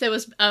I wish there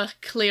was a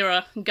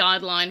clearer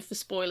guideline for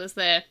spoilers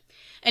there.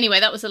 Anyway,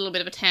 that was a little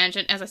bit of a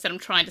tangent. As I said, I'm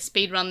trying to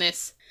speedrun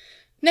this.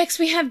 Next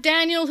we have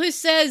Daniel, who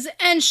says,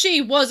 "And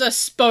she was a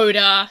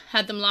spoda,"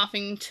 had them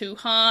laughing too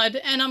hard,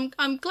 and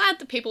I'm glad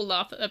that people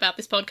laugh about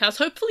this podcast,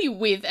 hopefully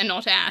with and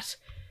not at.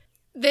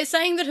 They're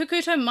saying that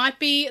Hokuto might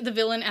be the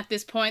villain at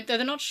this point, though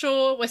they're not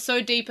sure. We're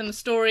so deep in the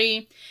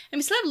story, and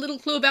we still have a little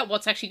clue about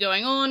what's actually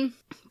going on,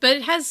 but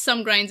it has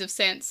some grains of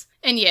sense.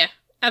 And yeah,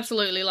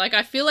 absolutely, like,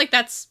 I feel like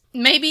that's,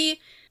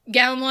 maybe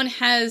Galamon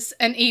has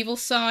an evil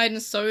side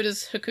and so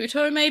does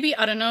Hokuto, maybe?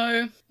 I don't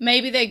know.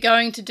 Maybe they're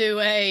going to do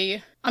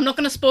I'm not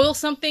going to spoil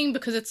something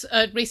because it's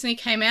recently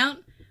came out,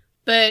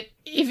 but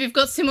if you've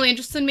got similar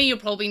interests in me, you'll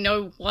probably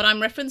know what I'm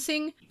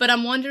referencing. But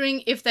I'm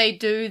wondering if they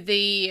do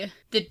the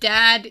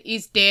dad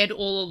is dead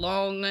all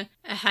along,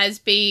 has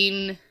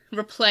been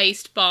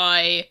replaced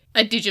by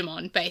a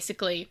Digimon,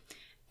 basically.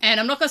 And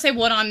I'm not going to say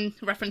what I'm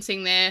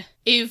referencing there.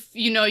 If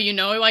you know, you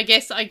know. I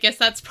guess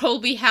that's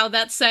probably how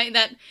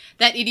that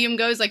idiom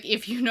goes. Like,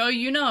 if you know,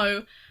 you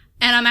know.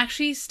 And I'm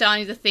actually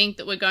starting to think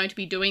that we're going to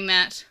be doing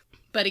that.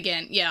 But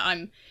again, yeah,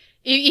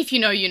 if you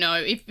know, you know,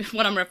 if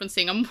what I'm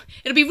referencing.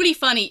 It'll be really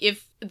funny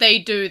if they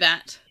do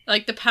that.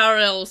 Like, the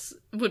parallels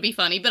would be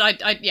funny, but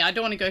I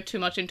don't want to go too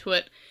much into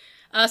it.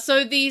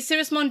 So the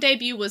Cirrusmon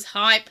debut was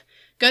hype.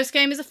 Ghost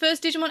Game is the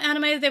first Digimon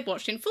anime they've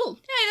watched in full.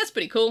 Hey, that's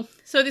pretty cool.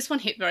 So this one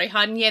hit very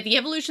hard, and yeah, the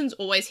evolutions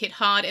always hit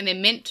hard, and they're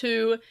meant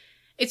to.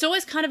 It's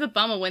always kind of a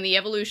bummer when the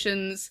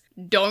evolutions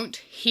don't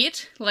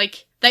hit.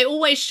 Like, they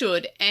always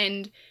should,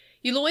 and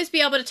you'll always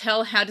be able to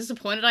tell how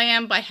disappointed I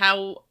am by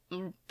how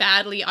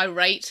badly I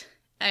rate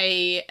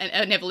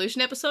an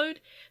evolution episode,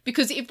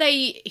 because if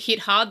they hit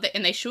hard,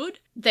 and they should,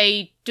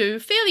 they do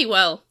fairly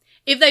well.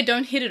 If they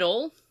don't hit at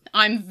all,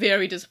 I'm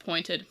very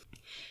disappointed.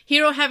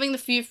 Hero having the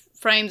few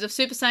frames of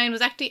Super Saiyan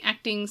was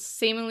acting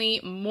seemingly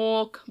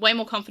way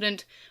more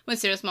confident when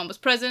Cirrusmon was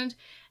present,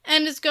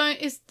 And is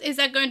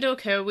that going to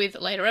occur with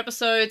later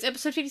episodes?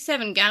 Episode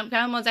 57,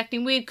 Gamon's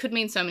acting weird could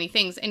mean so many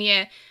things. And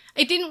yeah,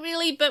 it didn't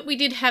really, but we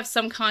did have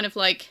some kind of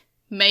like,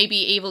 maybe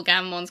evil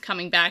Gamon's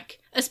coming back,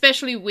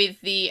 especially with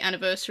the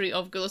anniversary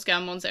of Gulas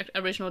Gamon's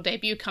original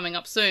debut coming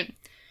up soon.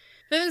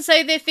 They then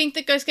say they think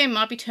that Ghost Game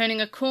might be turning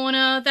a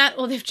corner, that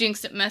or they've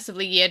jinxed it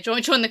massively. Yeah,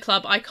 join the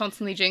club, I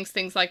constantly jinx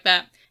things like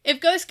that.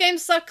 If Ghost Game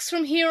sucks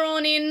from here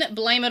on in,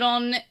 blame it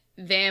on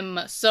them.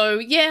 So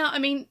yeah, I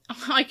mean,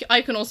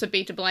 I can also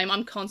be to blame.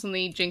 I'm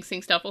constantly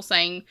jinxing stuff or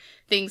saying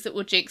things that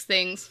will jinx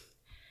things.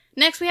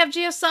 Next we have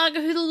Geosaga,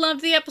 who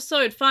loved the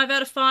episode, 5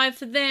 out of 5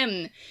 for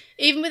them.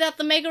 Even without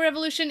the Mega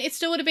Revolution, it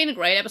still would have been a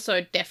great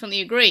episode,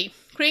 definitely agree.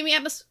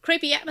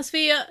 Creepy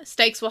atmosphere,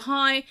 stakes were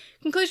high,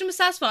 conclusion was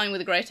satisfying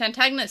with a great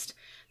antagonist.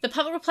 The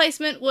puppet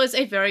replacement was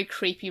a very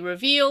creepy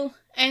reveal,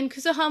 and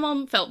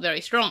Kuzuhamon felt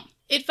very strong.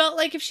 It felt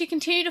like if she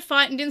continued to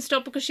fight and didn't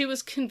stop because she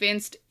was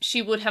convinced,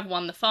 she would have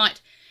won the fight.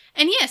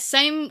 And yes,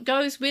 same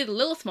goes with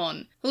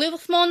Lilithmon.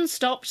 Lilithmon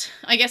stopped,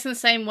 I guess in the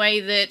same way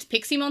that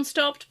Pixiemon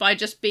stopped, by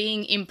just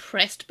being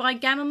impressed by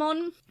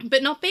Gamamon,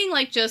 but not being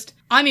like just,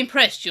 I'm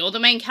impressed, you're the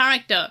main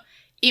character.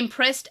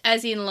 Impressed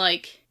as in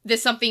like,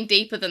 there's something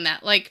deeper than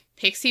that. Like,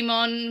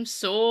 Pixiemon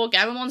saw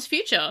Gamamon's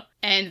future,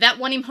 and that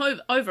won him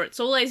over. It's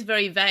always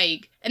very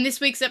vague. And this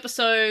week's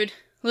episode,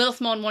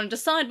 Lilithmon wanted to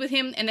side with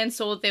him, and then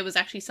saw that there was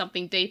actually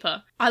something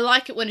deeper. I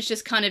like it when it's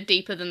just kind of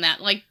deeper than that.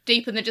 Like,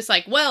 deeper than just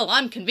like, well,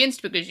 I'm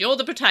convinced because you're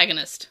the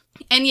protagonist.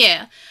 And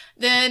yeah,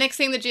 the next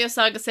thing that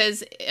Geosaga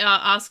says,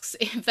 asks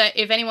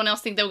if anyone else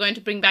think they were going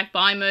to bring back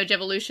Bi-Merge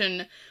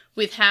Evolution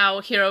with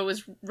how Hiro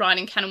was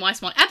riding Canon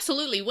Weissmon.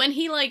 Absolutely. When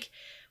he, like,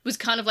 was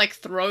kind of, like,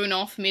 thrown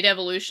off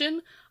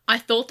mid-evolution, I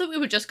thought that we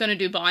were just going to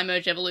do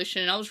Bi-Merge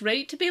Evolution, and I was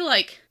ready to be,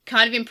 like,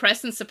 kind of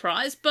impressed and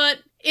surprised, but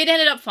it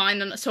ended up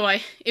fine, and so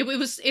it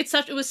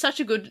was such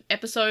a good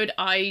episode,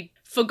 I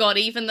forgot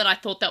even that I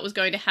thought that was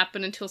going to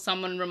happen until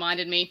someone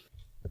reminded me.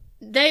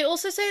 They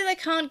also say they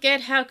can't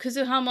get how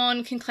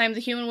Kuzuhamon can claim the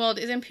human world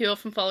is impure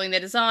from following their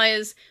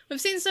desires.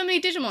 We've seen so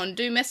many Digimon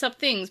do mess up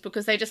things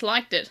because they just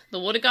liked it. The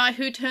water guy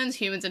who turns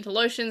humans into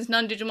lotions,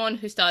 Nun-Digimon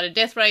who started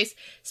Death Race,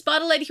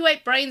 Spider Lady who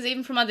ate brains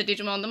even from other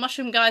Digimon, the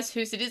mushroom guys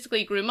who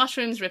sadistically grew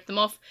mushrooms, ripped them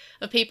off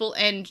of people,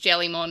 and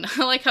Jellymon.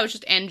 I like how it's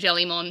just and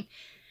Jellymon.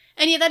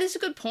 And yeah, that is a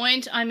good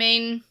point. I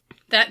mean,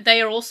 that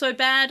they are also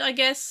bad, I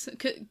guess.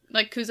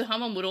 Like,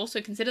 Kuzuhamon would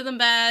also consider them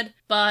bad.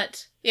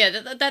 But yeah,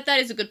 that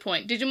is a good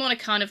point. Digimon are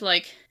kind of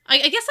like, I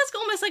guess that's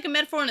almost like a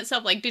metaphor in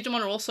itself. Like,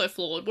 Digimon are also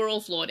flawed. We're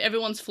all flawed.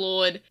 Everyone's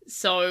flawed.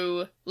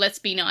 So let's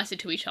be nicer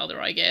to each other,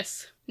 I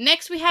guess.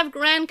 Next we have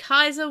Grand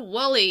Kaiser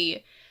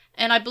Wally.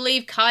 And I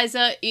believe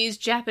Kaiser is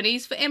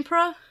Japanese for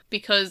emperor,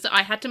 because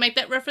I had to make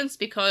that reference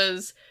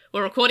because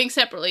we're recording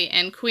separately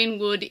and Quinn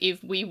would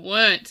if we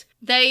weren't.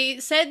 They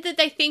said that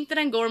they think that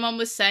Angoramon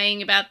was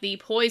saying about the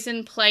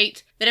poison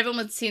plate that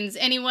everyone sins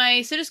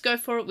anyway, so just go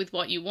for it with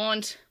what you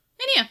want.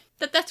 And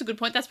yeah, that's a good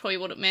point. That's probably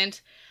what it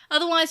meant.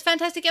 Otherwise,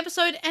 fantastic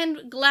episode,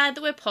 and glad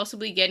that we're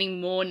possibly getting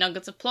more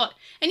nuggets of plot.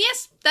 And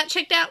yes, that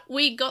checked out.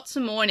 We got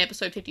some more in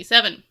episode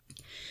 57.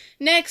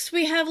 Next,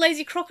 we have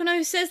Lazy Crocono,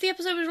 who says the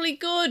episode was really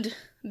good.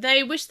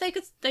 They wish they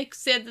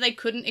said that they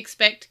couldn't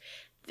expect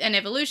an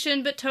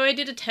evolution, but Toei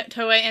did a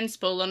Toei and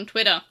spoiled on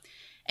Twitter.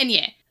 And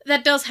yeah,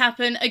 that does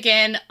happen.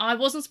 Again, I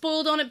wasn't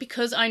spoiled on it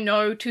because I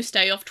know to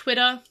stay off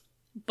Twitter,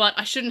 but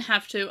I shouldn't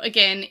have to.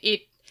 Again,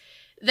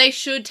 they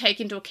should take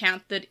into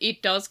account that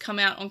it does come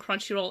out on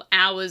Crunchyroll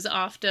hours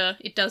after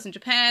it does in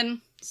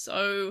Japan,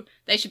 so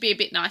they should be a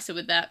bit nicer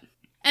with that.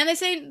 And they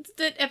say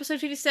that episode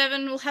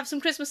 57 will have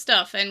some Christmas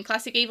stuff and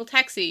classic Evil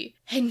Taxi.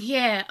 And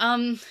yeah,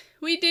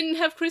 we didn't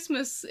have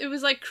Christmas. It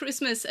was like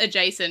Christmas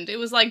adjacent. It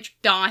was like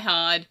Die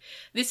Hard.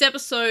 This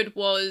episode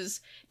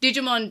was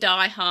Digimon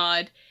Die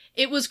Hard.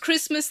 It was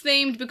Christmas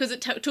themed because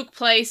it took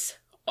place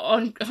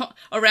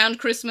around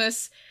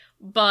Christmas,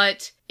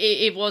 but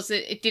it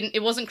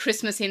wasn't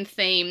Christmas in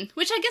theme,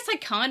 which I guess I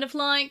kind of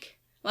like.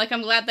 Like,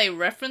 I'm glad they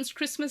referenced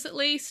Christmas at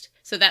least,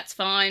 so that's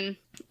fine.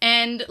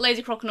 And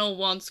Lazy Croconaw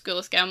wants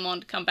Gulas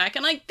Gamamon to come back,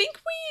 and I think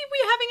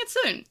we're having it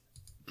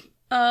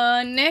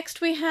soon. Next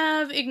we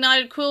have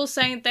Ignited Quill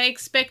saying they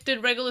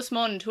expected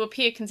Regulusmon to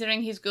appear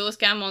considering his Gulas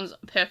Gamamon's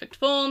perfect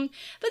form,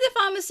 but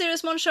they're fine with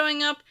Siriusmon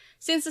showing up,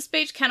 since the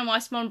speech Canon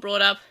Weissmon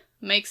brought up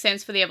makes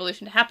sense for the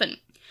evolution to happen.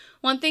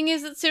 One thing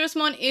is that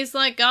Siriusmon is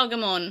like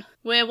Gargamon,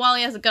 where while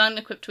he has a gun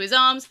equipped to his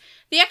arms,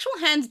 the actual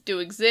hands do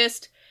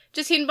exist,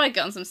 just hidden by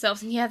guns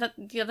themselves, and yeah,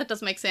 that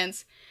does make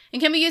sense.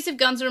 And can be used if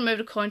guns are removed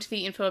according to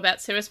the info about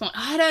Siriusmon.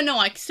 I don't know,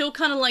 I still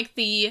kind of like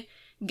the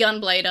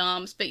gunblade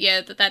arms, but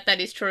yeah, that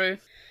is true.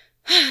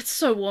 It's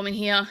so warm in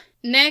here.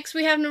 Next,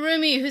 we have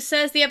Narumi, who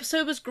says the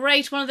episode was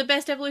great, one of the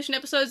best evolution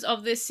episodes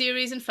of this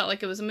series, and felt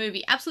like it was a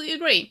movie. Absolutely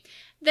agree.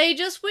 They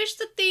just wish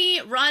that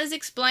the writers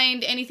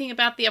explained anything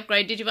about the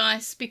upgrade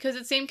Digivice, because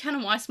it seemed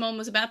Canon Weissmon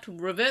was about to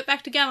revert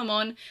back to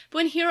Gamamon, but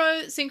when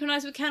Hiro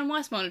synchronized with Canon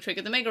Weissmon it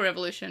triggered the Mega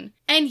Revolution.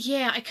 And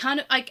yeah,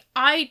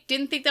 I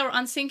didn't think they were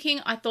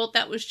unsyncing. I thought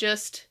that was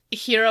just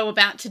Hiro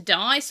about to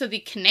die, so the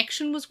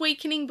connection was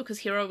weakening because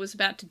Hiro was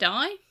about to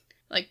die.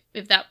 Like,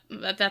 if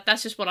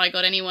that's just what I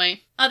got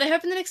anyway. They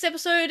hope in the next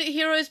episode,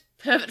 Hiro's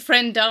pervert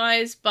friend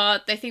dies,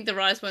 but they think the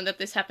writers won't let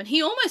this happen.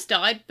 He almost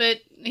died,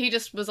 but he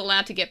just was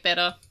allowed to get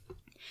better.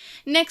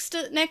 Next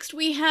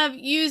we have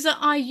user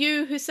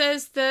IU, who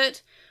says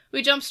that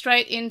we jump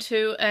straight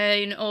into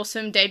an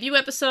awesome debut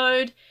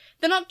episode.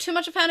 They're not too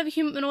much a fan of a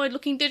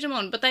humanoid-looking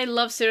Digimon, but they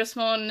love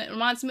Cirrusmon. It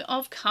reminds me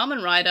of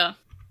Kamen Rider.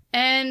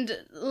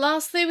 And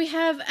lastly, we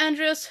have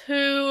Andreas,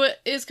 who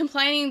is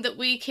complaining that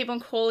we keep on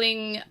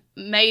calling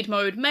maid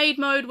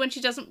mode when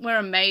she doesn't wear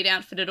a maid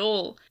outfit at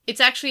all.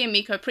 It's actually a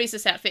Miko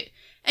Priestess outfit.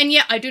 And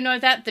yeah, I do know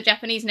that the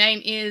Japanese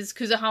name is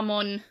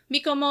Kuzuhamon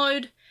Miko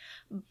Mode,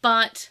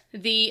 but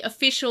the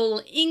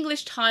official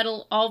English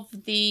title of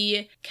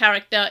the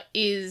character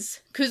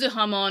is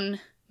Kuzuhamon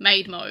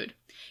Maid Mode.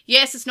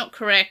 Yes, it's not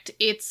correct.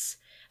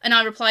 And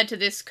I replied to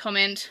this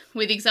comment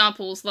with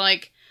examples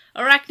like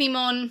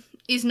Arachnimon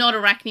is not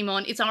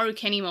Arachnimon, it's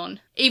Arukenimon.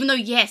 Even though,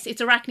 yes,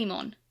 it's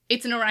Arachnimon.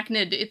 It's an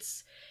arachnid.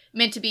 It's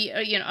meant to be,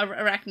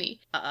 Arachne.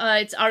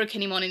 It's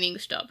Arukenimon in the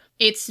English dub.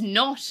 It's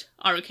not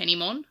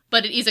Arukenimon,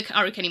 but it is a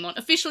Arukenimon.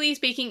 Officially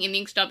speaking, in the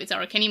English dub, it's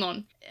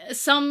Arukenimon.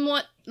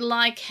 Somewhat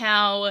like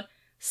how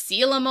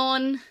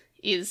Sealamon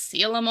is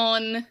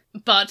Sealamon,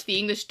 but the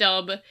English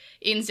dub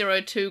in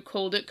 02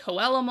 called it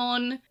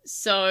Coelamon,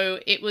 so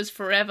it was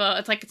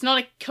forever. It's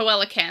not a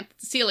coelacanth,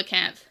 it's a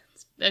coelacanth.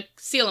 It's a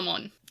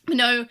Sealamon.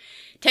 No,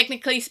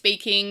 technically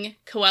speaking,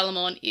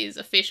 Coelamon is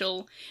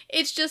official.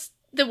 It's just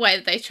the way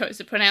that they chose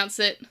to pronounce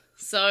it.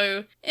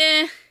 So,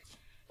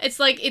 It's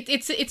like,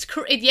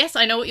 yes,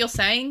 I know what you're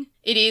saying.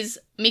 It is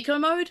Miko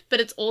mode, but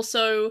it's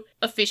also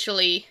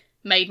officially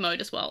maid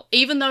mode as well.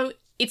 Even though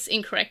it's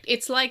incorrect.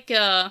 It's like,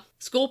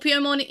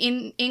 Scorpiomon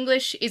in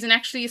English isn't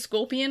actually a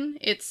scorpion.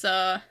 It's,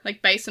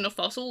 like, based on a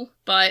fossil,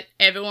 but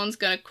everyone's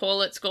gonna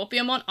call it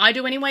Scorpiomon. I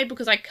do anyway,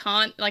 because I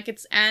can't, like,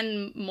 it's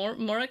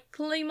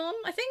Moriclimon,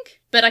 I think?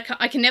 But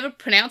I can never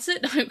pronounce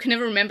it. I can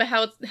never remember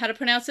how to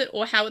pronounce it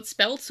or how it's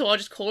spelled, so I'll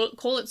just call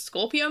it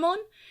Scorpiomon,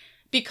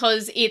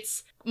 because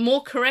it's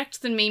more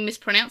correct than me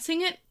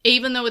mispronouncing it,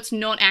 even though it's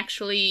not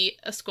actually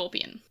a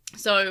scorpion.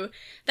 So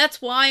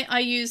that's why I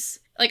use,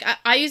 like,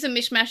 I use a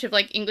mishmash of,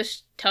 like,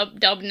 English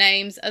dub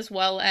names as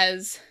well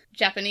as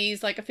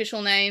Japanese, like,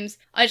 official names.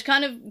 I just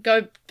kind of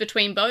go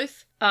between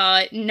both.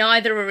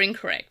 Neither are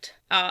incorrect.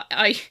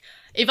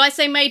 If I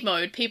say maid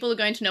mode, people are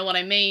going to know what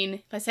I mean.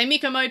 If I say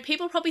Miko mode,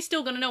 people are probably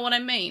still going to know what I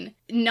mean.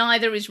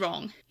 Neither is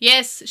wrong.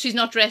 Yes, she's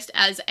not dressed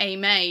as a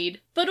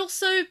maid, but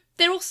also,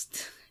 they're all...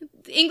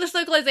 English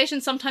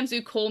localizations sometimes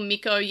do call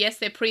Miko, yes,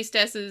 they're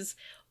priestesses,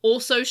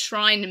 also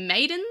shrine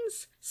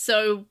maidens.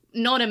 So,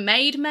 not a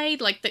maid,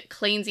 like, that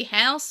cleans your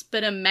house,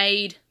 but a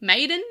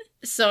maiden.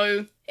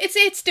 So,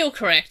 it's still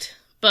correct,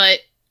 but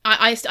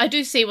I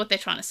do see what they're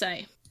trying to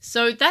say.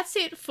 So, that's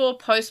it for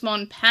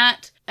Postmon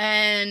Pat,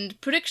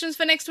 and predictions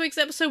for next week's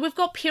episode. We've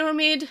got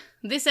Pyramid.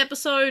 This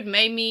episode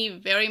made me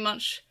very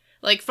much,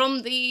 like,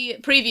 from the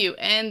preview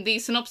and the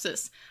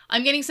synopsis,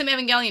 I'm getting some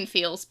Evangelion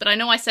feels, but I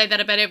know I say that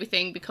about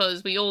everything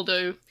because we all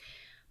do.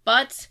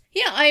 But,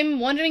 yeah, I'm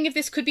wondering if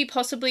this could be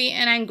possibly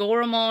an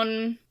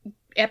Angoramon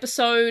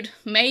episode,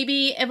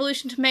 maybe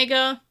Evolution to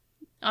Mega,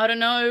 I don't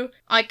know.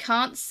 I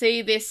can't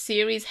see this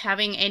series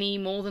having any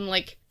more than,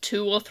 like,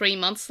 2 or 3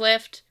 months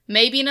left.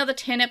 Maybe another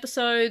 10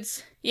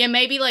 episodes. Yeah,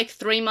 maybe, like,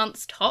 3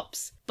 months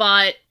tops.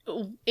 But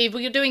if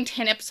we're doing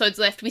 10 episodes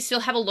left, we still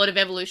have a lot of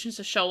evolutions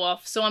to show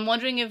off, so I'm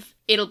wondering if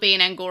it'll be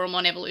an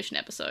Angoramon evolution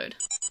episode.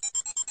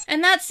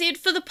 And that's it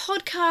for the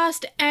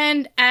podcast,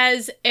 and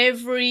as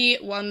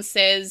everyone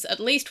says, at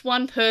least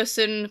one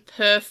person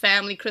per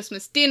family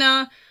Christmas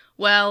dinner.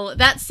 Well,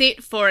 that's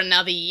it for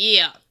another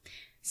year.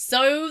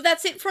 So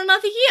that's it for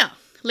another year.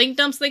 Link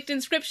dumps linked in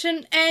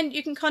description, and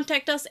you can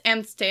contact us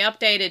and stay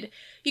updated.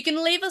 You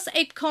can leave us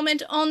a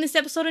comment on this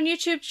episode on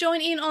YouTube,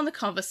 join in on the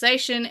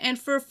conversation, and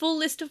for a full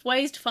list of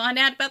ways to find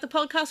out about the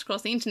podcast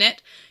across the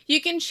internet, you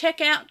can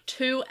check out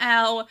to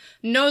our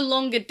no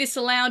longer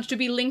disallowed to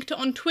be linked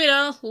on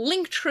Twitter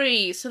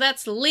Linktree. So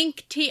that's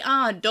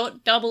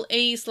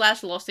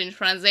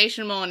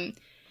linktr.ee/lostintranslationmon.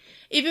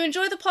 If you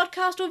enjoy the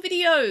podcast or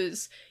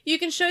videos, you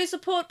can show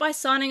support by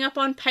signing up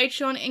on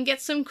Patreon and get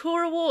some cool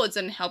rewards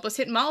and help us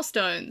hit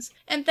milestones.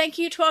 And thank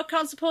you to our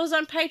current supporters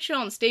on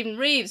Patreon, Stephen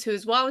Reeves, who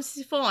is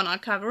Wild64 on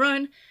Archive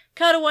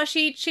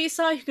Kadawashi,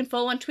 Chisai, who you can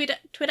follow on Twitter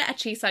at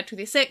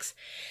Chisai236,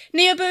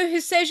 Neobu, who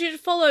says you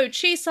should follow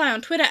Chisai on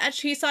Twitter at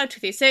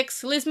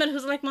Chisai236, Lismet,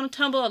 who's like on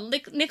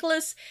Tumblr,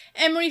 Nicholas,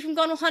 Emery from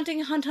Gone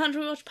Hunting, Hunter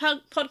Watch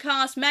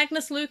Podcast,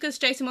 Magnus, Lucas,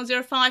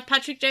 Jason105,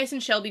 Patrick,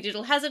 Jason, Shelby,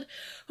 Digital Hazard,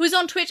 who's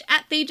on Twitch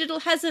at The Digital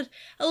Hazard,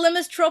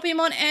 Elemis,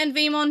 Tropiumon, and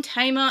Vmon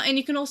Tamer, and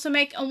you can also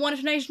make a one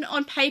donation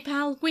on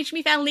PayPal, which can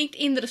be found linked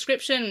in the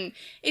description.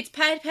 It's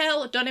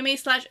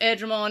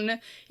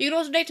paypal.me/airdramon. You can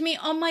also donate to me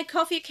on my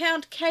Coffee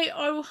account,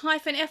 ko-fi.com/airdra.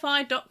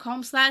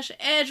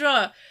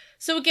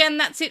 So again,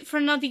 that's it for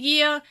another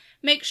year.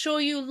 Make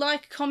sure you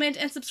like, comment,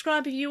 and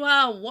subscribe if you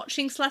are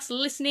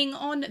watching/listening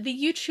on the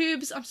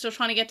YouTubes. I'm still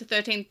trying to get to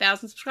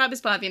 13,000 subscribers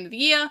by the end of the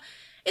year.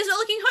 It's not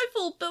looking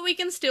hopeful, but we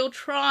can still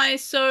try,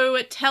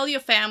 so tell your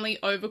family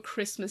over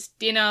Christmas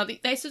dinner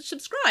that they should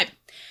subscribe.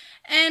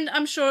 And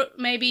I'm sure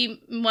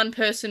maybe one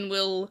person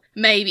will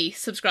maybe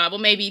subscribe, or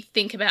maybe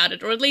think about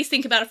it, or at least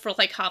think about it for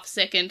like half a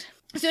second.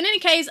 So in any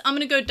case, I'm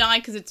gonna go die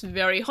because it's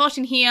very hot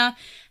in here.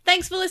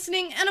 Thanks for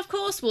listening, and of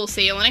course, we'll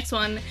see you on the next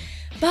one.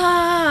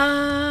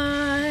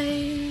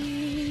 Bye!